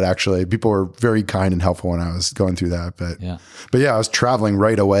about that. Actually, people were very kind and helpful when I was going through that. But yeah, I was traveling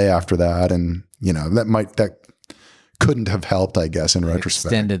right away after that. And you know, that couldn't have helped, I guess, in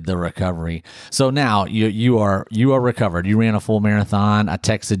retrospect. Extended the recovery. So now you are recovered. You ran a full marathon. I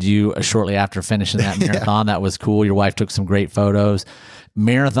texted you shortly after finishing that marathon. That was cool. Your wife took some great photos.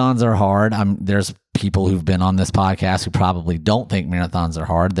 Marathons are hard. There's people who've been on this podcast who probably don't think marathons are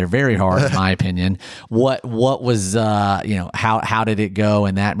hard. They're very hard, in my opinion. What was how did it go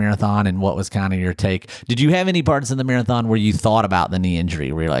in that marathon, and what was kind of your take? Did you have any parts in the marathon where you thought about the knee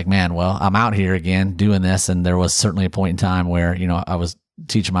injury, where you're like, man, well, I'm out here again doing this, and there was certainly a point in time where I was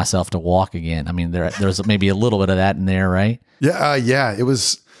teaching myself to walk again. I mean, there's maybe a little bit of that in there, right? Yeah, it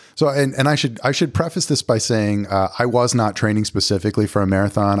was. So, and I should preface this by saying I was not training specifically for a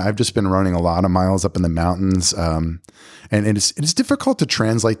marathon. I've just been running a lot of miles up in the mountains, and it's difficult to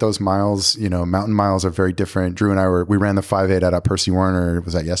translate those miles. You know, mountain miles are very different. Drew and I we ran the 5.8 out at Percy Warner.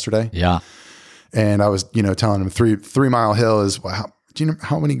 Was that yesterday? Yeah. And I was telling him 3 mile hill is do you know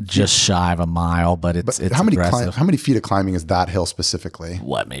how many? Just shy of a mile, but it's how many aggressive. how many feet of climbing is that hill specifically?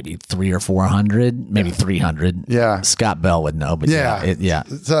 What, maybe 300 or 400, maybe 300. Yeah, Scott Bell would know, but yeah.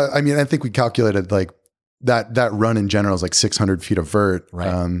 So I mean, I think we calculated like that run in general is like 600 feet of vert.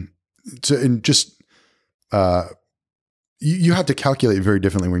 Right. So and just you have to calculate very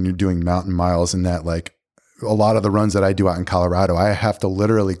differently when you're doing mountain miles. In that, like a lot of the runs that I do out in Colorado, I have to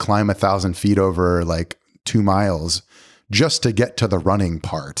literally climb 1,000 feet over like 2 miles. Just to get to the running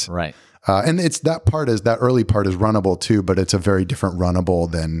part. Right. And that early part is runnable too, but it's a very different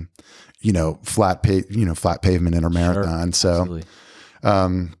runnable than, flat pavement in a marathon. Sure,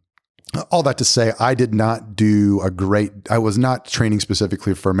 so, all that to say, I did not I was not training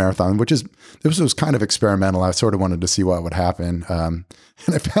specifically for a marathon, this was kind of experimental. I sort of wanted to see what would happen. And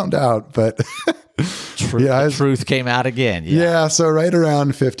I found out, but the truth came out again. Yeah. So right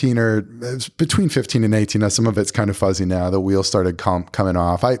around 15 or between 15 and 18, some of it's kind of fuzzy now. The wheels started coming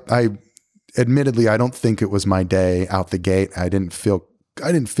off. I admittedly, I don't think it was my day out the gate. I didn't feel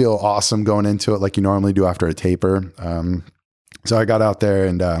awesome going into it like you normally do after a taper. So I got out there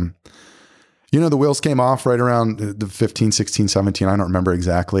and, the wheels came off right around the 15, 16, 17. I don't remember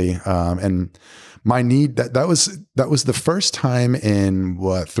exactly. And my knee, that was the first time in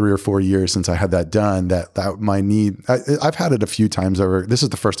 3 or 4 years since I had that done that my knee, I've had it a few times over. This is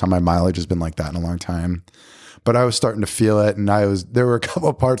the first time my mileage has been like that in a long time, but I was starting to feel it. And there were a couple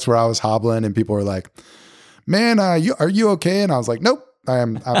of parts where I was hobbling and people were like, man, are you okay? And I was like, nope,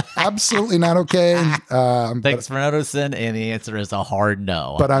 I'm absolutely not okay. Thanks for noticing. And the answer is a hard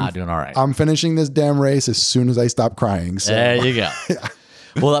no. But I'm not doing all right. I'm finishing this damn race as soon as I stop crying. So. There you go. Yeah.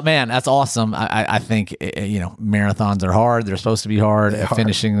 Well, man, that's awesome. I think marathons are hard. They're supposed to be hard.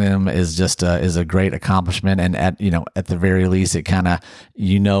 Finishing them is just is a great accomplishment. And at the very least, it kind of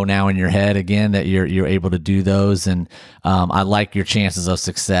now in your head again that you're able to do those. And I like your chances of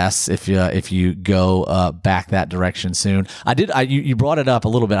success if you go back that direction soon. You brought it up a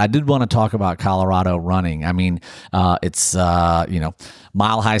little bit. I did want to talk about Colorado running. I mean, it's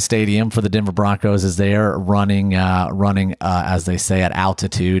Mile High Stadium for the Denver Broncos is there. Running as they say at altitude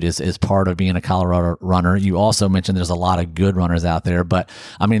is part of being a Colorado runner. You also mentioned there's a lot of good runners out there, but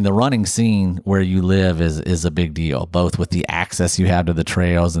I mean the running scene where you live is a big deal, both with the access you have to the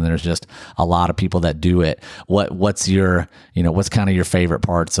trails and there's just a lot of people that do it. What's your what's kind of your favorite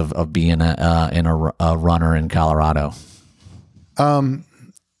parts of being a runner in Colorado?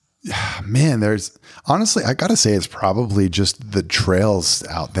 Man, there's honestly, I gotta say, it's probably just the trails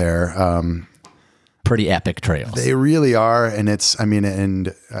out there. Pretty epic trails. They really are. And just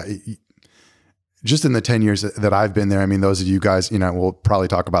in the 10 years that I've been there, I mean, those of you guys, we'll probably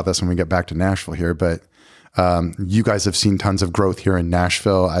talk about this when we get back to Nashville here, but you guys have seen tons of growth here in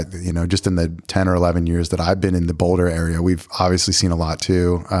Nashville. Just in the 10 or 11 years that I've been in the Boulder area, we've obviously seen a lot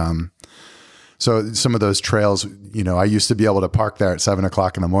too. So some of those trails, I used to be able to park there at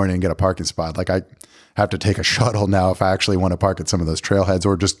 7:00 in the morning and get a parking spot. Like I have to take a shuttle now if I actually want to park at some of those trailheads,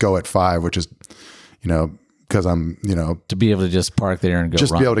 or just go at 5, which is, because I'm, to be able to just park there and go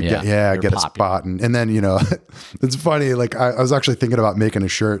just run. be able to get a popular. spot. And then, it's funny. Like I was actually thinking about making a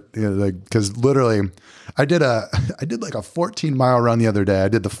shirt, cause literally I did like a 14-mile run the other day. I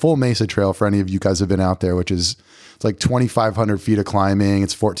did the full Mesa Trail for any of you guys who have been out there, which is, it's like 2,500 feet of climbing.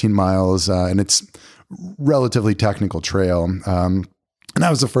 It's 14 miles and it's relatively technical trail. And that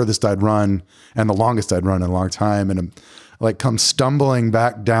was the furthest I'd run and the longest I'd run in a long time. And I'm like, come stumbling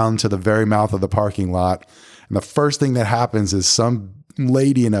back down to the very mouth of the parking lot. And the first thing that happens is some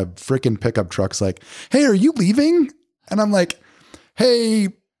lady in a freaking pickup truck's like, "Hey, are you leaving?" And I'm like, "Hey,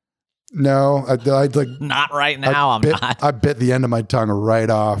 no, I'd like not right now. I'm not. I bit the end of my tongue right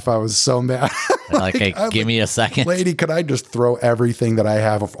off. I was so mad. like, hey, give me a second. Lady, could I just throw everything that I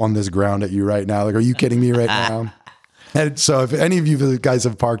have on this ground at you right now? Like, are you kidding me right now? And so if any of you guys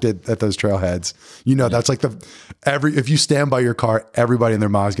have parked at those trailheads, that's like if you stand by your car, everybody and their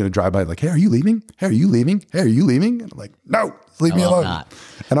mom is going to drive by like, "Hey, are you leaving? Hey, are you leaving? Hey, are you leaving?" And I'm like, "No, leave me alone." Not.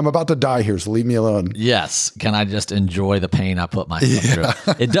 And I'm about to die here, so leave me alone. Yes. Can I just enjoy the pain I put myself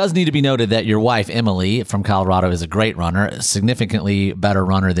through? It does need to be noted that your wife, Emily, from Colorado, is a great runner, a significantly better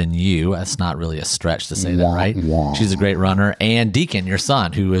runner than you. That's not really a stretch to say that, right? She's a great runner. And Deacon, your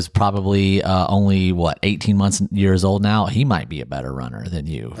son, who is probably only, 18 years old now, he might be a better runner than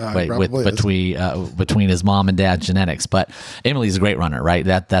you between his mom and dad's genetics. But Emily's a great runner, right?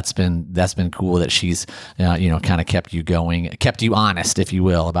 That's been cool that she's, kind of kept you going, kept you honest, if you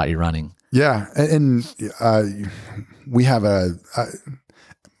will, about your running. Yeah. And we have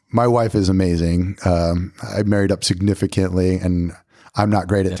my wife is amazing. I married up significantly and I'm not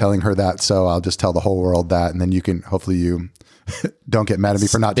great at telling her that. So I'll just tell the whole world that. And then hopefully you don't get mad at me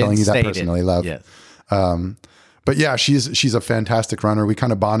for not telling you that personally, love. Yes. But yeah, she's a fantastic runner. We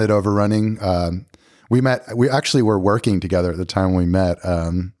kind of bonded over running. We actually were working together at the time we met.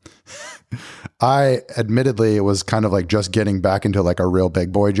 I admittedly, it was kind of like just getting back into like a real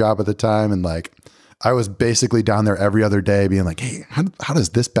big boy job at the time. And like, I was basically down there every other day being like, "Hey, how does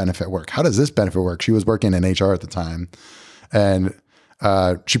this benefit work? How does this benefit work?" She was working in HR at the time. And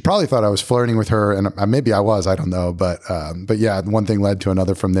she probably thought I was flirting with her, and maybe I was, I don't know. But yeah, one thing led to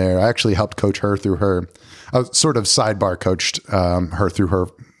another from there. I actually helped coach her through her, I was sort of sidebar coached her through her,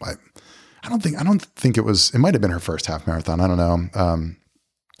 I don't think it might have been her first half marathon. I don't know.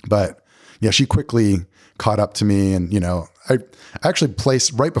 But yeah, she quickly caught up to me, and I actually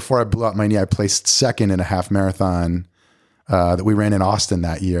placed right before I blew out my knee. I placed second in a half marathon that we ran in Austin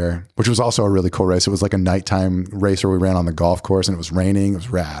that year, which was also a really cool race. It was like a nighttime race where we ran on the golf course, and it was raining. It was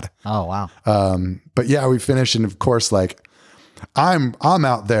rad. Oh wow! But yeah, we finished, and of course, like I'm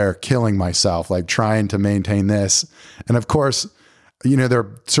out there killing myself, like trying to maintain this, and of course, there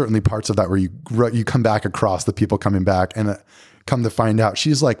are certainly parts of that where you come back across the people coming back, and come to find out,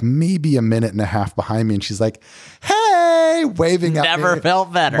 she's like maybe a minute and a half behind me, and she's like, "Hey," waving at me. Never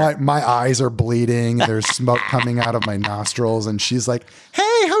felt better. My eyes are bleeding. There's smoke coming out of my nostrils, and she's like, "Hey,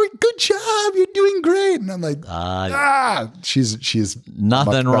 good job. You're doing great." And I'm like, she's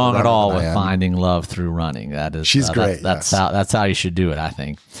nothing wrong at all with finding love through running. That is, she's great. That's how you should do it, I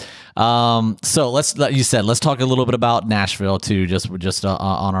think. So let's talk a little bit about Nashville too, just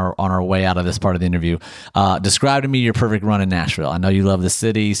on our way out of this part of the interview. Describe to me your perfect run in Nashville. I know you love the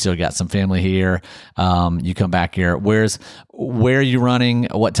city, still got some family here. You come back here. Where are you running?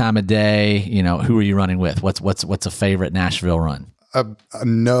 What time of day? Who are you running with? What's a favorite Nashville run?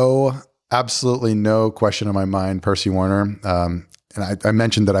 Absolutely no question in my mind, Percy Warner. And I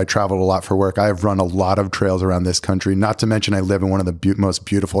mentioned that I traveled a lot for work. I have run a lot of trails around this country, not to mention I live in one of the most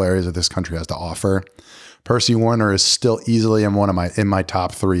beautiful areas that this country has to offer. Percy Warner is still easily in my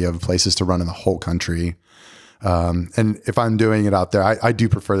top 3 of places to run in the whole country. And if I'm doing it out there, I do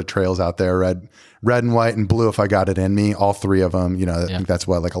prefer the trails out there, red and white and blue if I got it in me, all 3 of them. I think that's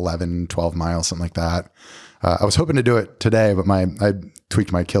like 11, 12 miles, something like that. I was hoping to do it today, but I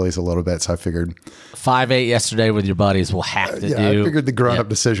tweaked my Achilles a little bit, so I figured 5-8 yesterday with your buddies will have to do. I figured the grown-up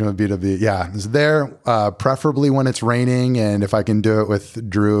decision would be to be it's there, preferably when it's raining, and if I can do it with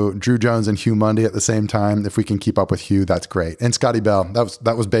Drew Jones and Hugh Mundy at the same time, if we can keep up with Hugh, that's great. And Scotty Bell,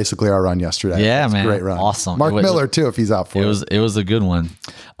 that was basically our run yesterday. Yeah, man, great run, awesome. Mark Miller too, if he's out for it. It was a good one.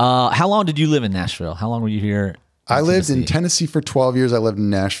 How long did you live in Nashville? How long were you here? I lived in Tennessee for 12 years. I lived in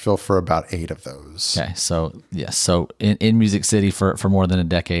Nashville for about 8 of those. Okay, so yes, so in Music City for more than a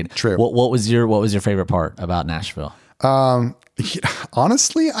decade. True. What was your favorite part about Nashville?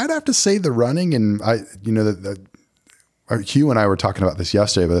 Honestly, I'd have to say the running, and Hugh and I were talking about this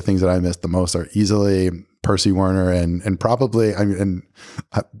yesterday. But the things that I missed the most are easily Percy Werner, and probably, I mean, and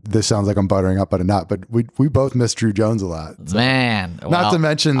this sounds like I'm buttering up, but I'm not, but we both miss Drew Jones a lot. So, man. not to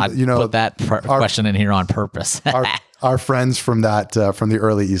mention, I put that question in here on purpose. our friends from from the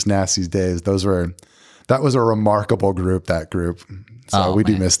early East Nasties days, that was a remarkable group, that group. So we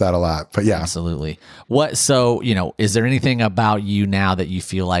do miss that a lot, but yeah. Absolutely. So, is there anything about you now that you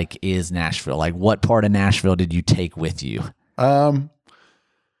feel like is Nashville? Like, what part of Nashville did you take with you? So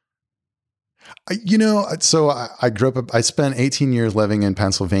I grew up, I spent 18 years living in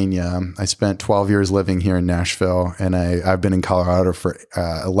Pennsylvania. I spent 12 years living here in Nashville, and I've been in Colorado for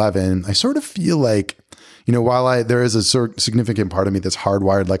 11. I sort of feel like, while there is a significant part of me that's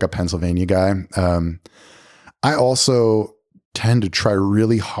hardwired like a Pennsylvania guy, I also tend to try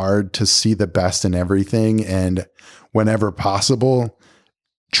really hard to see the best in everything, and whenever possible,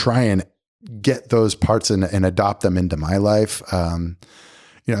 try and get those parts and adopt them into my life.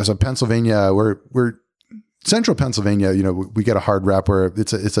 So Pennsylvania, we're central Pennsylvania, we get a hard rap where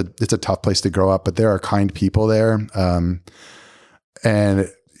it's a tough place to grow up, but there are kind people there.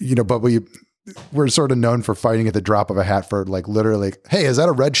 But we're sort of known for fighting at the drop of a hat for like literally, hey, is that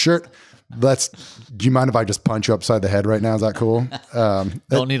a red shirt? Do you mind if I just punch you upside the head right now? Is that cool?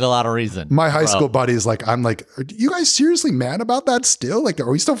 Don't need a lot of reason. My high school buddies, I'm like, are you guys seriously mad about that still? Like, are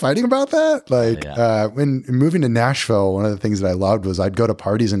we still fighting about that? When moving to Nashville, one of the things that I loved was I'd go to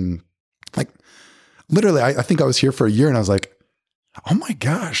parties and like, literally, I think I was here for a year and I was like, oh my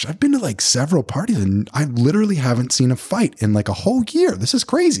gosh, I've been to like several parties and I literally haven't seen a fight in like a whole year. This is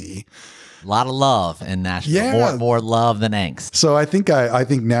crazy. A lot of love in Nashville. Yeah. More love than angst. So I think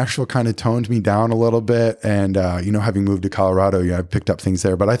Nashville kind of toned me down a little bit, and having moved to Colorado, I picked up things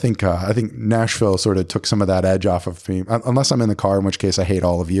there. But I think Nashville sort of took some of that edge off of me, unless I'm in the car, in which case I hate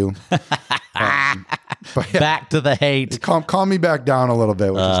all of you. Back to the hate. Calm me back down a little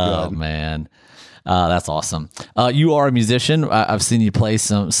bit, which is good. Oh man. That's awesome. You are a musician. I've seen you play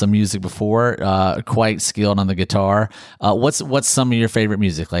some music before. Quite skilled on the guitar. What's some of your favorite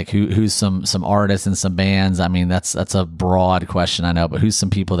music? Like who's some artists and some bands? I mean, that's a broad question, I know, but who's some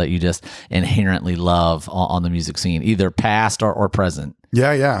people that you just inherently love on the music scene, either past or present?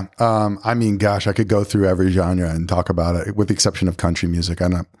 Yeah. I mean, gosh, I could go through every genre and talk about it, with the exception of country music.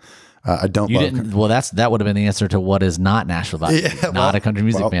 I don't. You didn't. Well, that would have been the answer to what is not Nashville. Not a country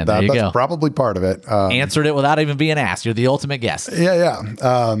music band. There you go. That's probably part of it. Answered it without even being asked. You're the ultimate guest. Yeah.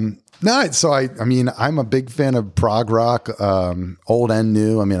 No, so I mean, I'm a big fan of prog rock, old and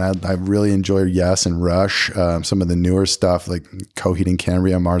new. I mean, I really enjoy Yes and Rush. Some of the newer stuff like Coheed and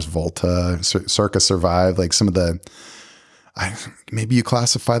Cambria, Mars Volta, Circa Survive. Like some of the. Maybe you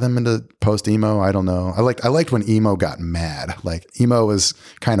classify them into post emo. I don't know. I liked when emo got mad. Like emo was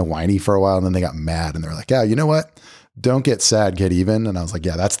kind of whiny for a while, and then they got mad, and they're like, "Yeah, you know what? Don't get sad, get even." And I was like,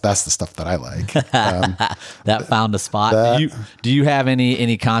 "Yeah, that's the stuff that I like." That found a spot. Do you have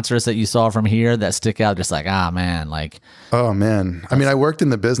any concerts that you saw from here that stick out? Just like, man, like. Oh man, I mean, I worked in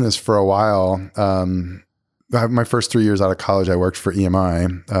the business for a while. My first 3 years out of college, I worked for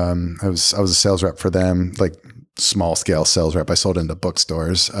EMI. I was a sales rep for them, like. Small scale sales rep. I sold into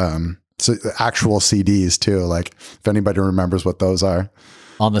bookstores. So actual CDs too. Like if anybody remembers what those are.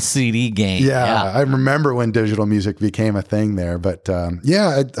 On the CD game. Yeah. I remember when digital music became a thing there, but gosh,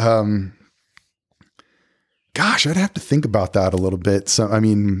 I'd have to think about that a little bit. So, I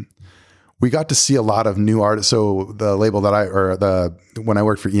mean, we got to see a lot of new artists. So the label that when I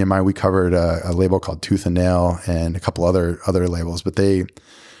worked for EMI, we covered a label called Tooth and Nail and a couple other labels, but they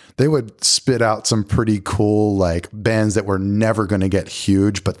would spit out some pretty cool like bands that were never going to get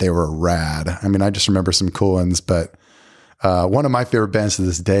huge, but they were rad. I mean, I just remember some cool ones, but one of my favorite bands to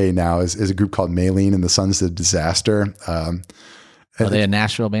this day now is a group called Maylene and the Sons of Disaster. Are they a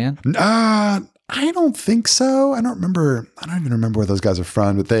Nashville band? I don't think so. I don't even remember where those guys are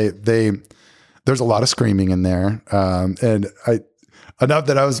from, but there's a lot of screaming in there. And enough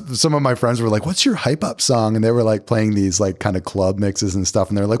that some of my friends were like, "What's your hype up song?" And they were like playing these like kind of club mixes and stuff.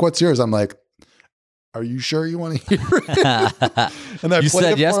 And they're like, "What's yours?" I'm like, "Are you sure you want to hear it?" And I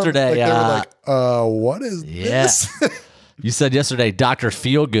said yesterday, they were like, "What is this?" You said yesterday, Dr.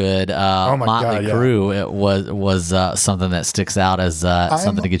 Feelgood, Motley Crue, it was something that sticks out as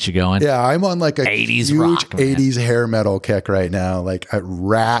something to get you going. Yeah, I'm on like a 80s huge rock, 80s hair metal kick right now. Like a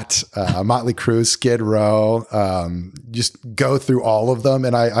Rat, Motley Crue, Skid Row, just go through all of them.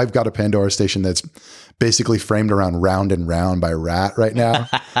 And I've got a Pandora station that's basically framed around Round and Round by Rat right now.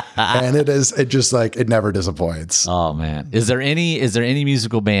 And it never disappoints. Oh man. Is there any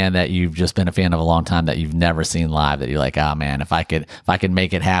musical band that you've just been a fan of a long time that you've never seen live that you're like, oh man, if I could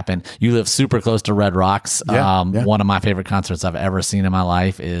make it happen? You live super close to Red Rocks. Yeah. One of my favorite concerts I've ever seen in my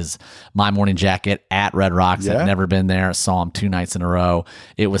life is My Morning Jacket at Red Rocks. Yeah. I've never been there. Saw them 2 nights in a row.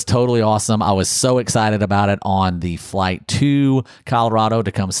 It was totally awesome. I was so excited about it on the flight to Colorado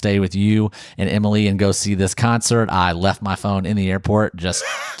to come stay with you and Emily and go see this concert. I left my phone in the airport, just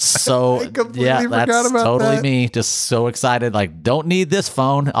so completely forgot that's about totally that. me. Just so excited. Like, don't need this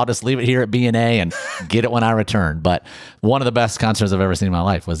phone. I'll just leave it here at B&A and get it when I return. But one of the best concerts I've ever seen in my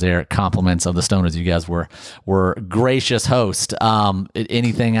life was there. Compliments of the Stoners. You guys were gracious host.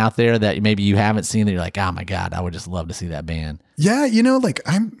 Anything out there that maybe you haven't seen that you're like, oh my God, I would just love to see that band. Yeah, like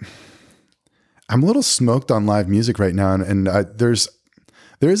I'm a little smoked on live music right now, and there's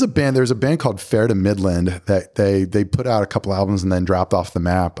a band called Fair to Midland that they put out a couple albums and then dropped off the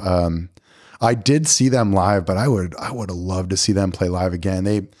map. I did see them live, but I would have loved to see them play live again.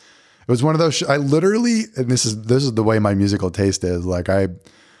 It was one of those. I literally, and this is the way my musical taste is. Like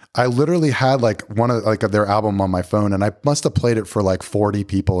I literally had like one of their album on my phone, and I must have played it for like 40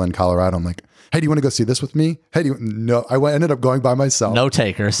 people in Colorado. I'm like, hey, do you want to go see this with me? Hey, no, ended up going by myself. No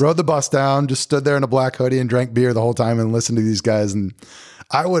takers. Rode the bus down, just stood there in a black hoodie and drank beer the whole time and listened to these guys. And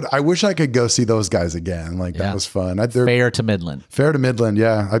I wish I could go see those guys again. Like that was fun. Fair to Midland. Fair to Midland.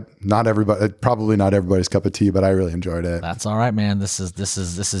 Yeah. Probably not everybody's cup of tea, but I really enjoyed it. That's all right, man. This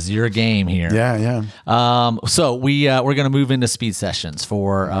is your game here. Yeah. So we're going to move into speed sessions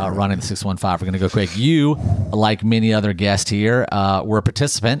for running the 615. We're going to go quick. You, like many other guests here, were a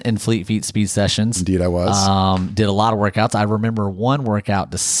participant in Fleet Feet speed sessions. Indeed, I was. Did a lot of workouts. I remember one workout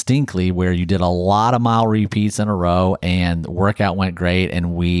distinctly where you did a lot of mile repeats in a row, and the workout went great.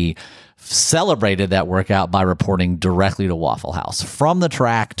 And we celebrated that workout by reporting directly to Waffle House, from the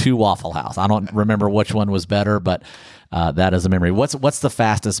track to Waffle House. I don't remember which one was better, but that is a memory. What's the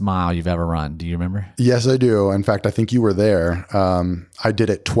fastest mile you've ever run? Do you remember? Yes, I do. In fact, I think you were there. I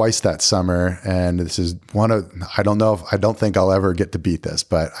did it twice that summer, and this is I don't think I'll ever get to beat this,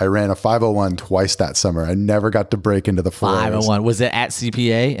 but I ran a 5:01 twice that summer. I never got to break into the 4s. 5:01. Was it at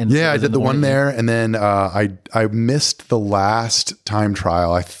CPA? And yeah, I did the one there, and then I missed the last time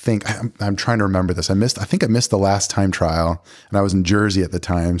trial. I think I'm trying to remember this. I think I missed the last time trial, and I was in Jersey at the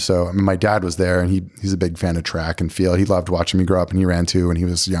time. So my dad was there, and he's a big fan of track and field. He loved watching me grow up, and he ran too when he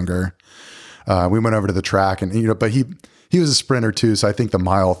was younger. We went over to the track, and but he was a sprinter too, so I think the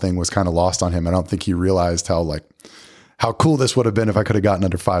mile thing was kind of lost on him. I don't think he realized how cool this would have been if I could have gotten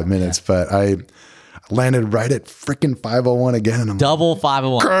under 5 minutes. But I landed right at freaking 5:01 again. And I'm double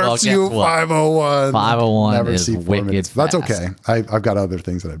 5:01. Curse you, 5:01. 5:01 Never is see 4 wicked minutes. fast. That's okay. I've got other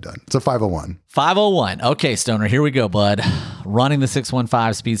things that I've done. It's a 5:01. 5:01. Okay, Stoner, here we go, bud. Running the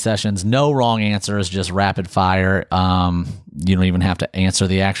 615 speed sessions. No wrong answers, just rapid fire. You don't even have to answer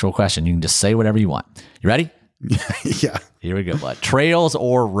the actual question. You can just say whatever you want. You ready? Yeah. Here we go, bud. Trails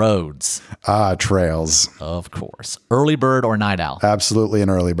or roads? Trails. Of course. Early bird or night owl? Absolutely an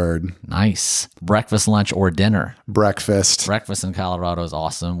early bird. Nice. Breakfast, lunch, or dinner? Breakfast. Breakfast in Colorado is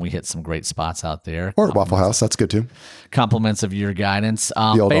awesome. We hit some great spots out there. Or Waffle House. That's good too. Compliments of your guidance.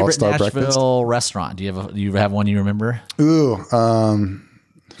 The old favorite All-Star Nashville breakfast. restaurant? Do you have one you remember? Ooh,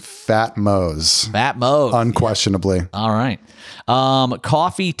 Fat Moe's. Fat Moe's. Unquestionably. All right.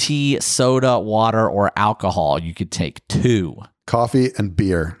 Coffee, tea, soda, water, or alcohol. You could take 2. Coffee and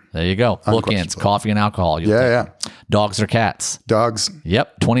beer. There you go. Bookends, coffee and alcohol. Yeah. Dogs or cats? Dogs.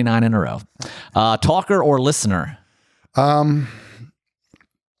 Yep, 29 in a row. Talker or listener? That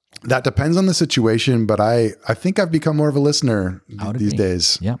depends on the situation, but I think I've become more of a listener these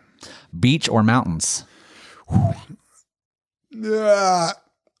days. Yep. Beach or mountains?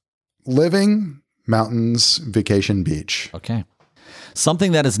 Living, mountains, vacation, beach. Okay.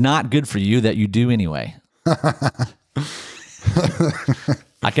 Something that is not good for you that you do anyway.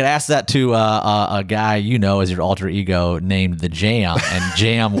 I could ask that to a guy as your alter ego named the Jam, and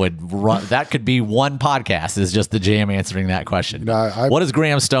Jam would run. That could be one podcast. Is just the Jam answering that question. What does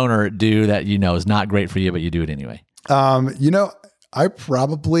Graham Stoner do that is not great for you, but you do it anyway?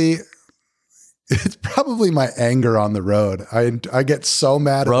 It's probably my anger on the road. I get so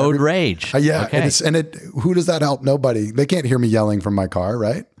mad. Road rage. Yeah. Okay. Who does that help? Nobody. They can't hear me yelling from my car,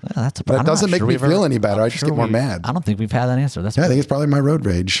 right? Well, that doesn't make me feel any better. I just get more mad. I don't think we've had that answer. I think it's probably my road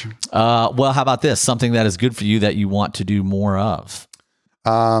rage. Well, how about this? Something that is good for you that you want to do more of.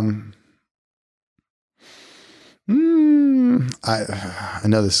 I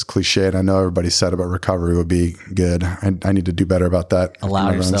know this is cliche, and I know everybody said about recovery would be good. I need to do better about that.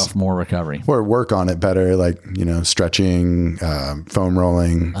 Allow yourself more recovery. Or work on it better, like, stretching, foam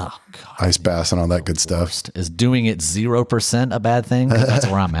rolling, ice baths, and all that good stuff. Is doing it 0% a bad thing? That's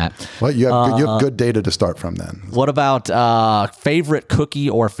where I'm at. Well, you have good data to start from then. What about favorite cookie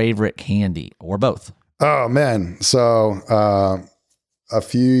or favorite candy, or both? Oh, man. So a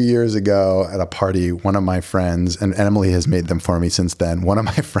few years ago at a party, one of my friends, and Emily has made them for me since then, one of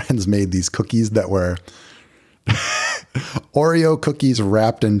my friends made these cookies that were Oreo cookies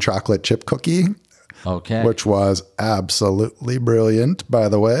wrapped in chocolate chip cookie. Okay. Which was absolutely brilliant, by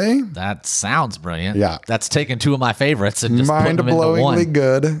the way. That sounds brilliant. Yeah. That's taken two of my favorites and just put them into one. Mind-blowingly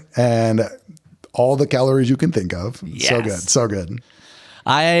good, and all the calories you can think of. Yes. So good. So good.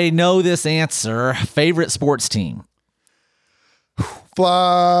 I know this answer. Favorite sports team?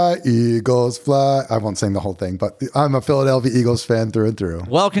 Fly, Eagles, fly. I won't sing the whole thing, but I'm a Philadelphia Eagles fan through and through.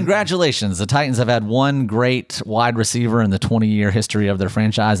 Well, congratulations. The Titans have had one great wide receiver in the 20-year history of their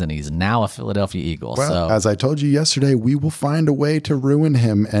franchise, and he's now a Philadelphia Eagle. Well, so, as I told you yesterday, we will find a way to ruin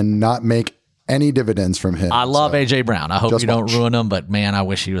him and not make any dividends from him. I love A.J. Brown. I hope you don't watch. ruin him, but man, I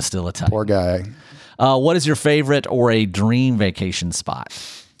wish he was still a Titan. Poor guy. What is your favorite or a dream vacation spot?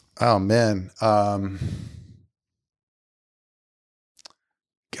 Oh, man.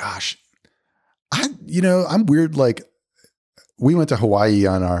 Gosh, I'm weird. Like, we went to Hawaii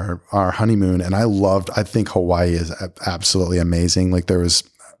on our honeymoon, and I think Hawaii is absolutely amazing. Like, there was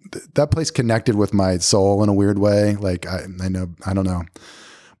that place connected with my soul in a weird way. Like, I don't know,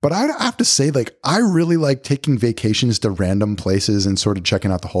 but I have to say, like, I really like taking vacations to random places and sort of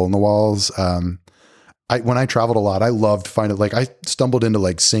checking out the hole in the walls. When I traveled a lot, I loved finding, like, I stumbled into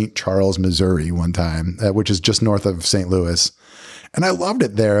like St. Charles, Missouri one time, which is just north of St. Louis. And I loved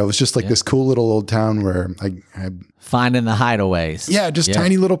it there. It was just like this cool little old town where I finding the hideaways. Yeah, just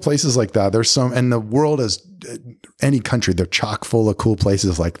tiny little places like that. There's and the world is any country, they're chock full of cool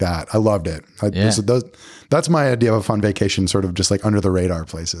places like that. I loved it. That's my idea of a fun vacation, sort of just like under the radar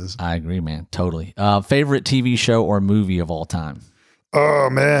places. I agree, man. Totally. Favorite TV show or movie of all time? Oh,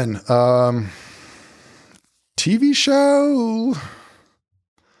 man. TV show.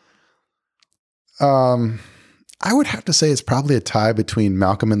 I would have to say it's probably a tie between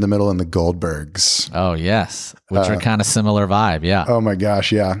Malcolm in the Middle and the Goldbergs. Oh, yes. Which are kind of similar vibe. Yeah. Oh my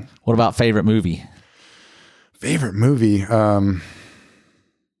gosh. Yeah. What about favorite movie? Favorite movie? Man,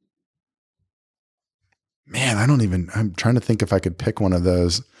 I'm trying to think if I could pick one of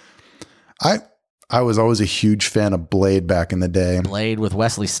those. I was always a huge fan of Blade back in the day. Blade with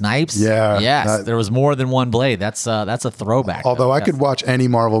Wesley Snipes? Yeah. Yes, there was more than one Blade. That's a throwback. Although I could watch any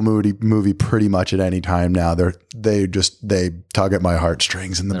Marvel movie pretty much at any time now. They tug at my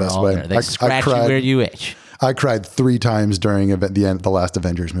heartstrings in the best way. They scratch you where you itch. I cried 3 times during the last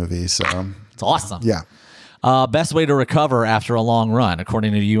Avengers movie. So it's awesome. Yeah. Best way to recover after a long run,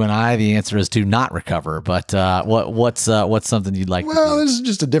 according to you and I, the answer is to not recover. But what's something you'd like to do? Well, this is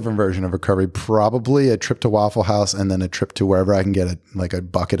just a different version of recovery. Probably a trip to Waffle House and then a trip to wherever I can get a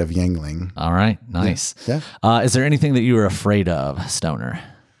bucket of Yingling. All right, nice. Yeah. Is there anything that you were afraid of, Stoner?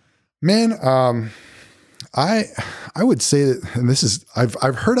 Man, I would say that, and this is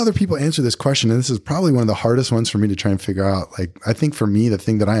I've heard other people answer this question, and this is probably one of the hardest ones for me to try and figure out. Like, I think for me, the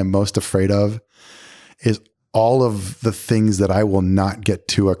thing that I am most afraid of is all of the things that I will not get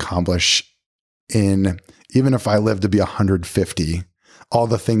to accomplish even if I live to be 150, all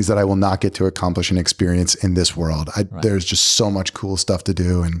the things that I will not get to accomplish and experience in this world. There's just so much cool stuff to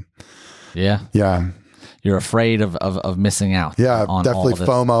do. And yeah. You're afraid of missing out. Yeah, on definitely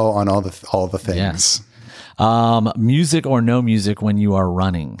all FOMO on all the things. Yes. Music or no music when you are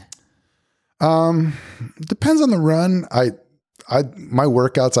running? Depends on the run. My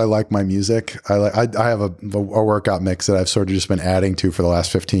workouts, I like my music. I have a workout mix that I've sort of just been adding to for the last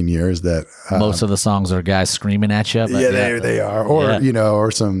 15 years that most of the songs are guys screaming at you. But they are. Or,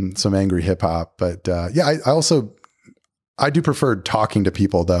 or some angry hip hop. But I do prefer talking to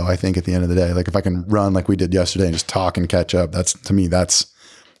people though. I think at the end of the day, like if I can run like we did yesterday and just talk and catch up, to me, that's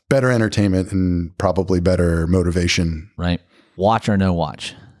better entertainment and probably better motivation. Right. Watch or no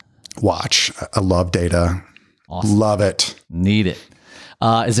watch? Watch. I love data. Awesome. Love it. Need it.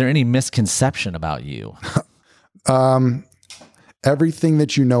 Is there any misconception about you? Everything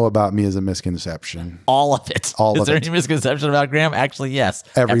that you know about me is a misconception. All of it. Is there any misconception about Graham? Actually, yes.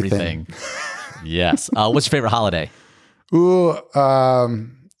 Everything. Yes. What's your favorite holiday? Ooh, I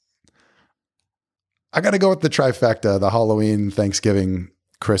got to go with the trifecta: the Halloween, Thanksgiving,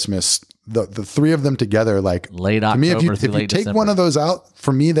 Christmas. the three of them together, like late to me, October if you take one of those out,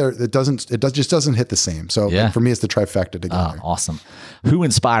 for me, it just doesn't hit the same. So for me, it's the trifecta together. Awesome. Who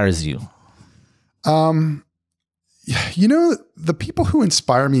inspires you? You know, the people who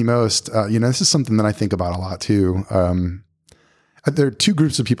inspire me most, this is something that I think about a lot too. There are two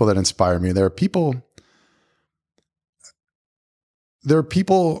groups of people that inspire me. There are people,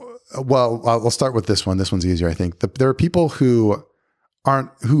 well, I'll start with this one. This one's easier, I think. There are people whose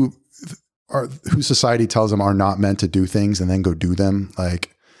society tells them are not meant to do things and then go do them.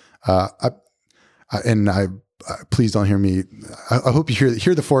 Like, please don't hear me. I hope you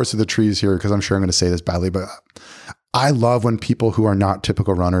hear the forest of the trees here, because I'm sure I'm going to say this badly, but I love when people who are not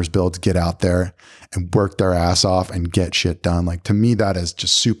typical runners builds get out there and work their ass off and get shit done. Like, to me, that is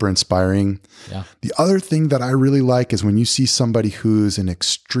just super inspiring. Yeah. The other thing that I really like is when you see somebody who's an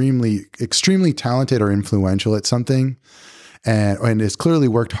extremely, extremely talented or influential at something and has clearly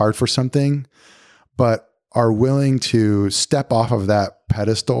worked hard for something, but are willing to step off of that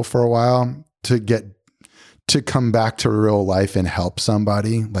pedestal for a while to come back to real life and help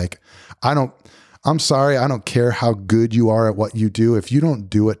somebody. Like, I'm sorry, I don't care how good you are at what you do. If you don't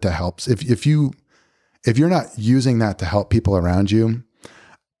do it to help, if you're not using that to help people around you,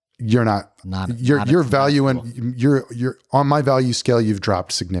 you're your value and you're on my value scale, you've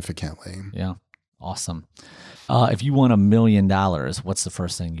dropped significantly. Yeah. Awesome. If you won $1 million, what's the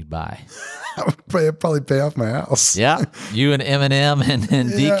first thing you'd buy? I would probably pay off my house. Yeah. You and Eminem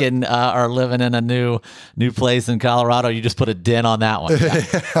and Deacon are living in a new place in Colorado. You just put a dent on that one.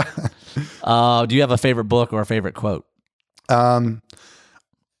 Yeah. Do you have a favorite book or a favorite quote?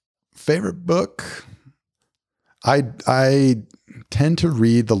 Favorite book? I tend to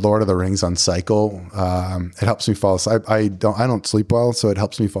read The Lord of the Rings on cycle. It helps me fall asleep. I don't sleep well, so it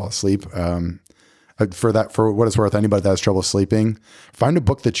helps me fall asleep. For what it's worth, anybody that has trouble sleeping, find a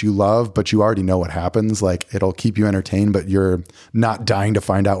book that you love, but you already know what happens. Like, it'll keep you entertained, but you're not dying to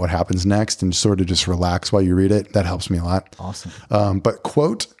find out what happens next, and sort of just relax while you read it. That helps me a lot. Awesome. But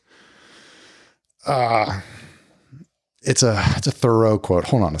quote, it's a Thoreau quote.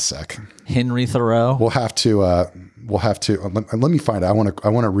 Hold on a sec. Henry Thoreau. We'll have to, let me find it. I want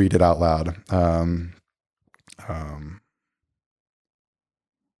to read it out loud.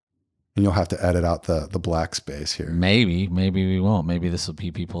 And you'll have to edit out the black space here. Maybe we won't. Maybe this will be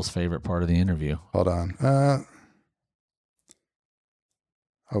people's favorite part of the interview. Hold on.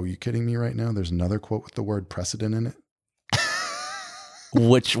 Are you kidding me right now? There's another quote with the word precedent in it.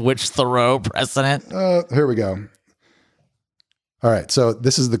 Which Thoreau precedent? Here we go. All right. So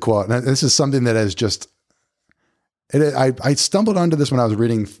this is the quote. And this is something that is just, I stumbled onto this when I was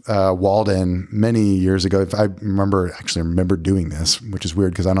reading Walden many years ago. If I remember doing this, which is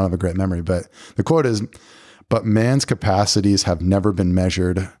weird because I don't have a great memory. But the quote is, "But man's capacities have never been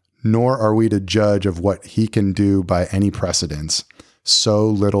measured, nor are we to judge of what he can do by any precedents. So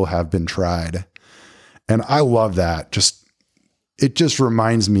little have been tried." And I love that. It just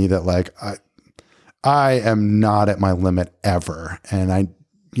reminds me that, like, I am not at my limit ever. And I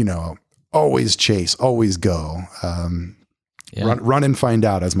always chase, always go. Run and find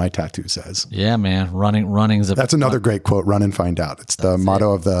out, as my tattoo says. Yeah, man. Running's that's another great quote. Run and find out. It's the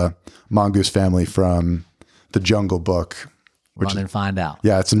motto of the Mongoose family from the Jungle Book. Run and find out.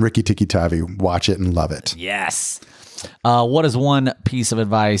 Yeah, it's in Rikki Tikki Tavi. Watch it and love it. Yes. What is one piece of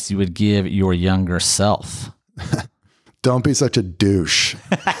advice you would give your younger self? Don't be such a douche.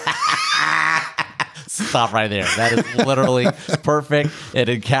 Stop right there. That is literally perfect. It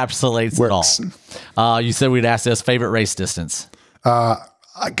encapsulates Works. it all. You said we'd ask this favorite race distance.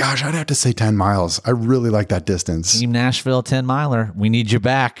 Gosh, I'd have to say 10 miles. I really like that distance. Team Nashville 10 miler. We need you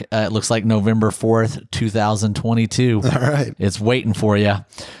back. It looks like November 4th, 2022. All right. It's waiting for you.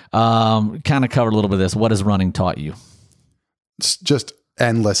 Kind of covered a little bit of this. What has running taught you? It's just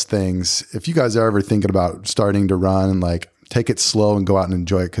endless things. If you guys are ever thinking about starting to run, like, take it slow and go out and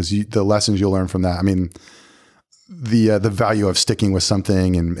enjoy it, because the lessons you'll learn from that. I mean, the value of sticking with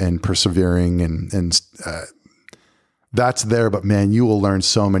something and persevering and that's there. But man, you will learn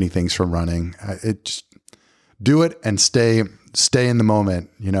so many things from running. Do it and stay in the moment.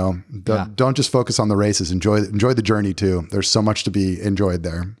 Don't just focus on the races. Enjoy the journey too. There's so much to be enjoyed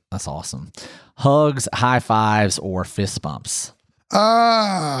there. That's awesome. Hugs, high fives, or fist bumps?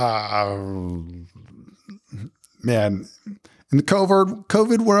 Man, in the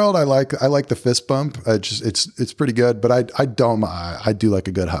COVID world, I like the fist bump. It's pretty good, but I do like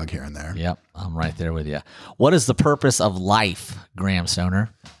a good hug here and there. Yep, I'm right there with you. What is the purpose of life, Graham Stoner?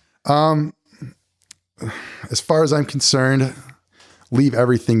 As far as I'm concerned, leave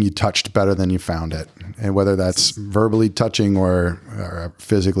everything you touched better than you found it. And whether that's verbally touching or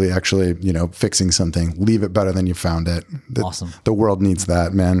physically actually, fixing something, leave it better than you found it. Awesome. The world needs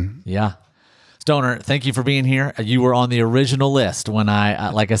that, man. Yeah. Stoner, thank you for being here. You were on the original list when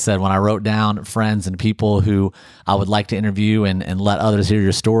like I said, when I wrote down friends and people who I would like to interview and let others hear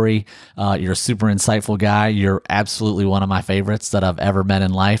your story. You're a super insightful guy. You're absolutely one of my favorites that I've ever met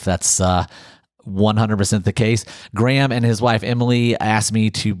in life. That's 100% the case. Graham and his wife Emily asked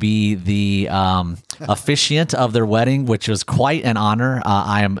me to be the officiant of their wedding, which was quite an honor.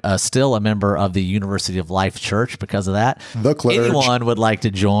 I am still a member of the University of Life Church because of that. The clergy. Anyone would like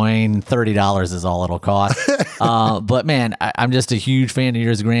to join, $30 is all it'll cost. But man, I'm just a huge fan of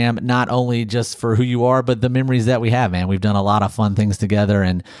yours, Graham, not only just for who you are, but the memories that we have, man. We've done a lot of fun things together,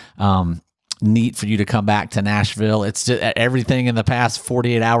 and neat for you to come back to Nashville. It's just everything in the past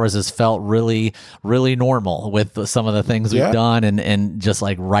 48 hours has felt really, really normal with some of the things we've done and just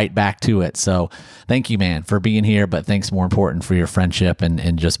like right back to it. So thank you, man, for being here. But thanks more important for your friendship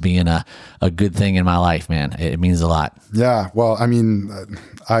and just being a good thing in my life, man. It means a lot. Yeah. Well, I mean,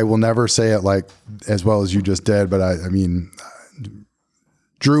 I will never say it like as well as you just did, but I mean,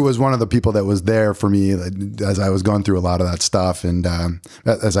 Drew was one of the people that was there for me as I was going through a lot of that stuff. And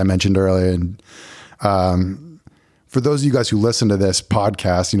as I mentioned earlier, and for those of you guys who listen to this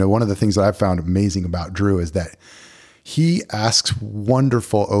podcast, one of the things that I found amazing about Drew is that he asks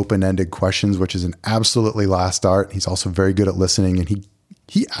wonderful open-ended questions, which is an absolutely last art. He's also very good at listening, and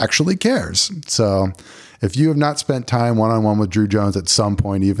he actually cares. So if you have not spent time one-on-one with Drew Jones at some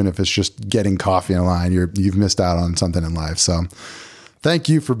point, even if it's just getting coffee in a line, you've missed out on something in life. So thank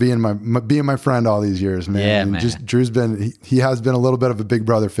you for being my friend all these years, man. Yeah, and man. Just Drew's he has been a little bit of a big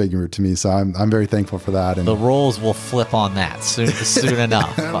brother figure to me, so I'm very thankful for that. And the roles will flip on that soon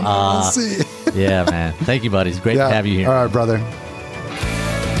enough. We'll see. Yeah, man. Thank you, buddies. Great to have you here. All right, brother.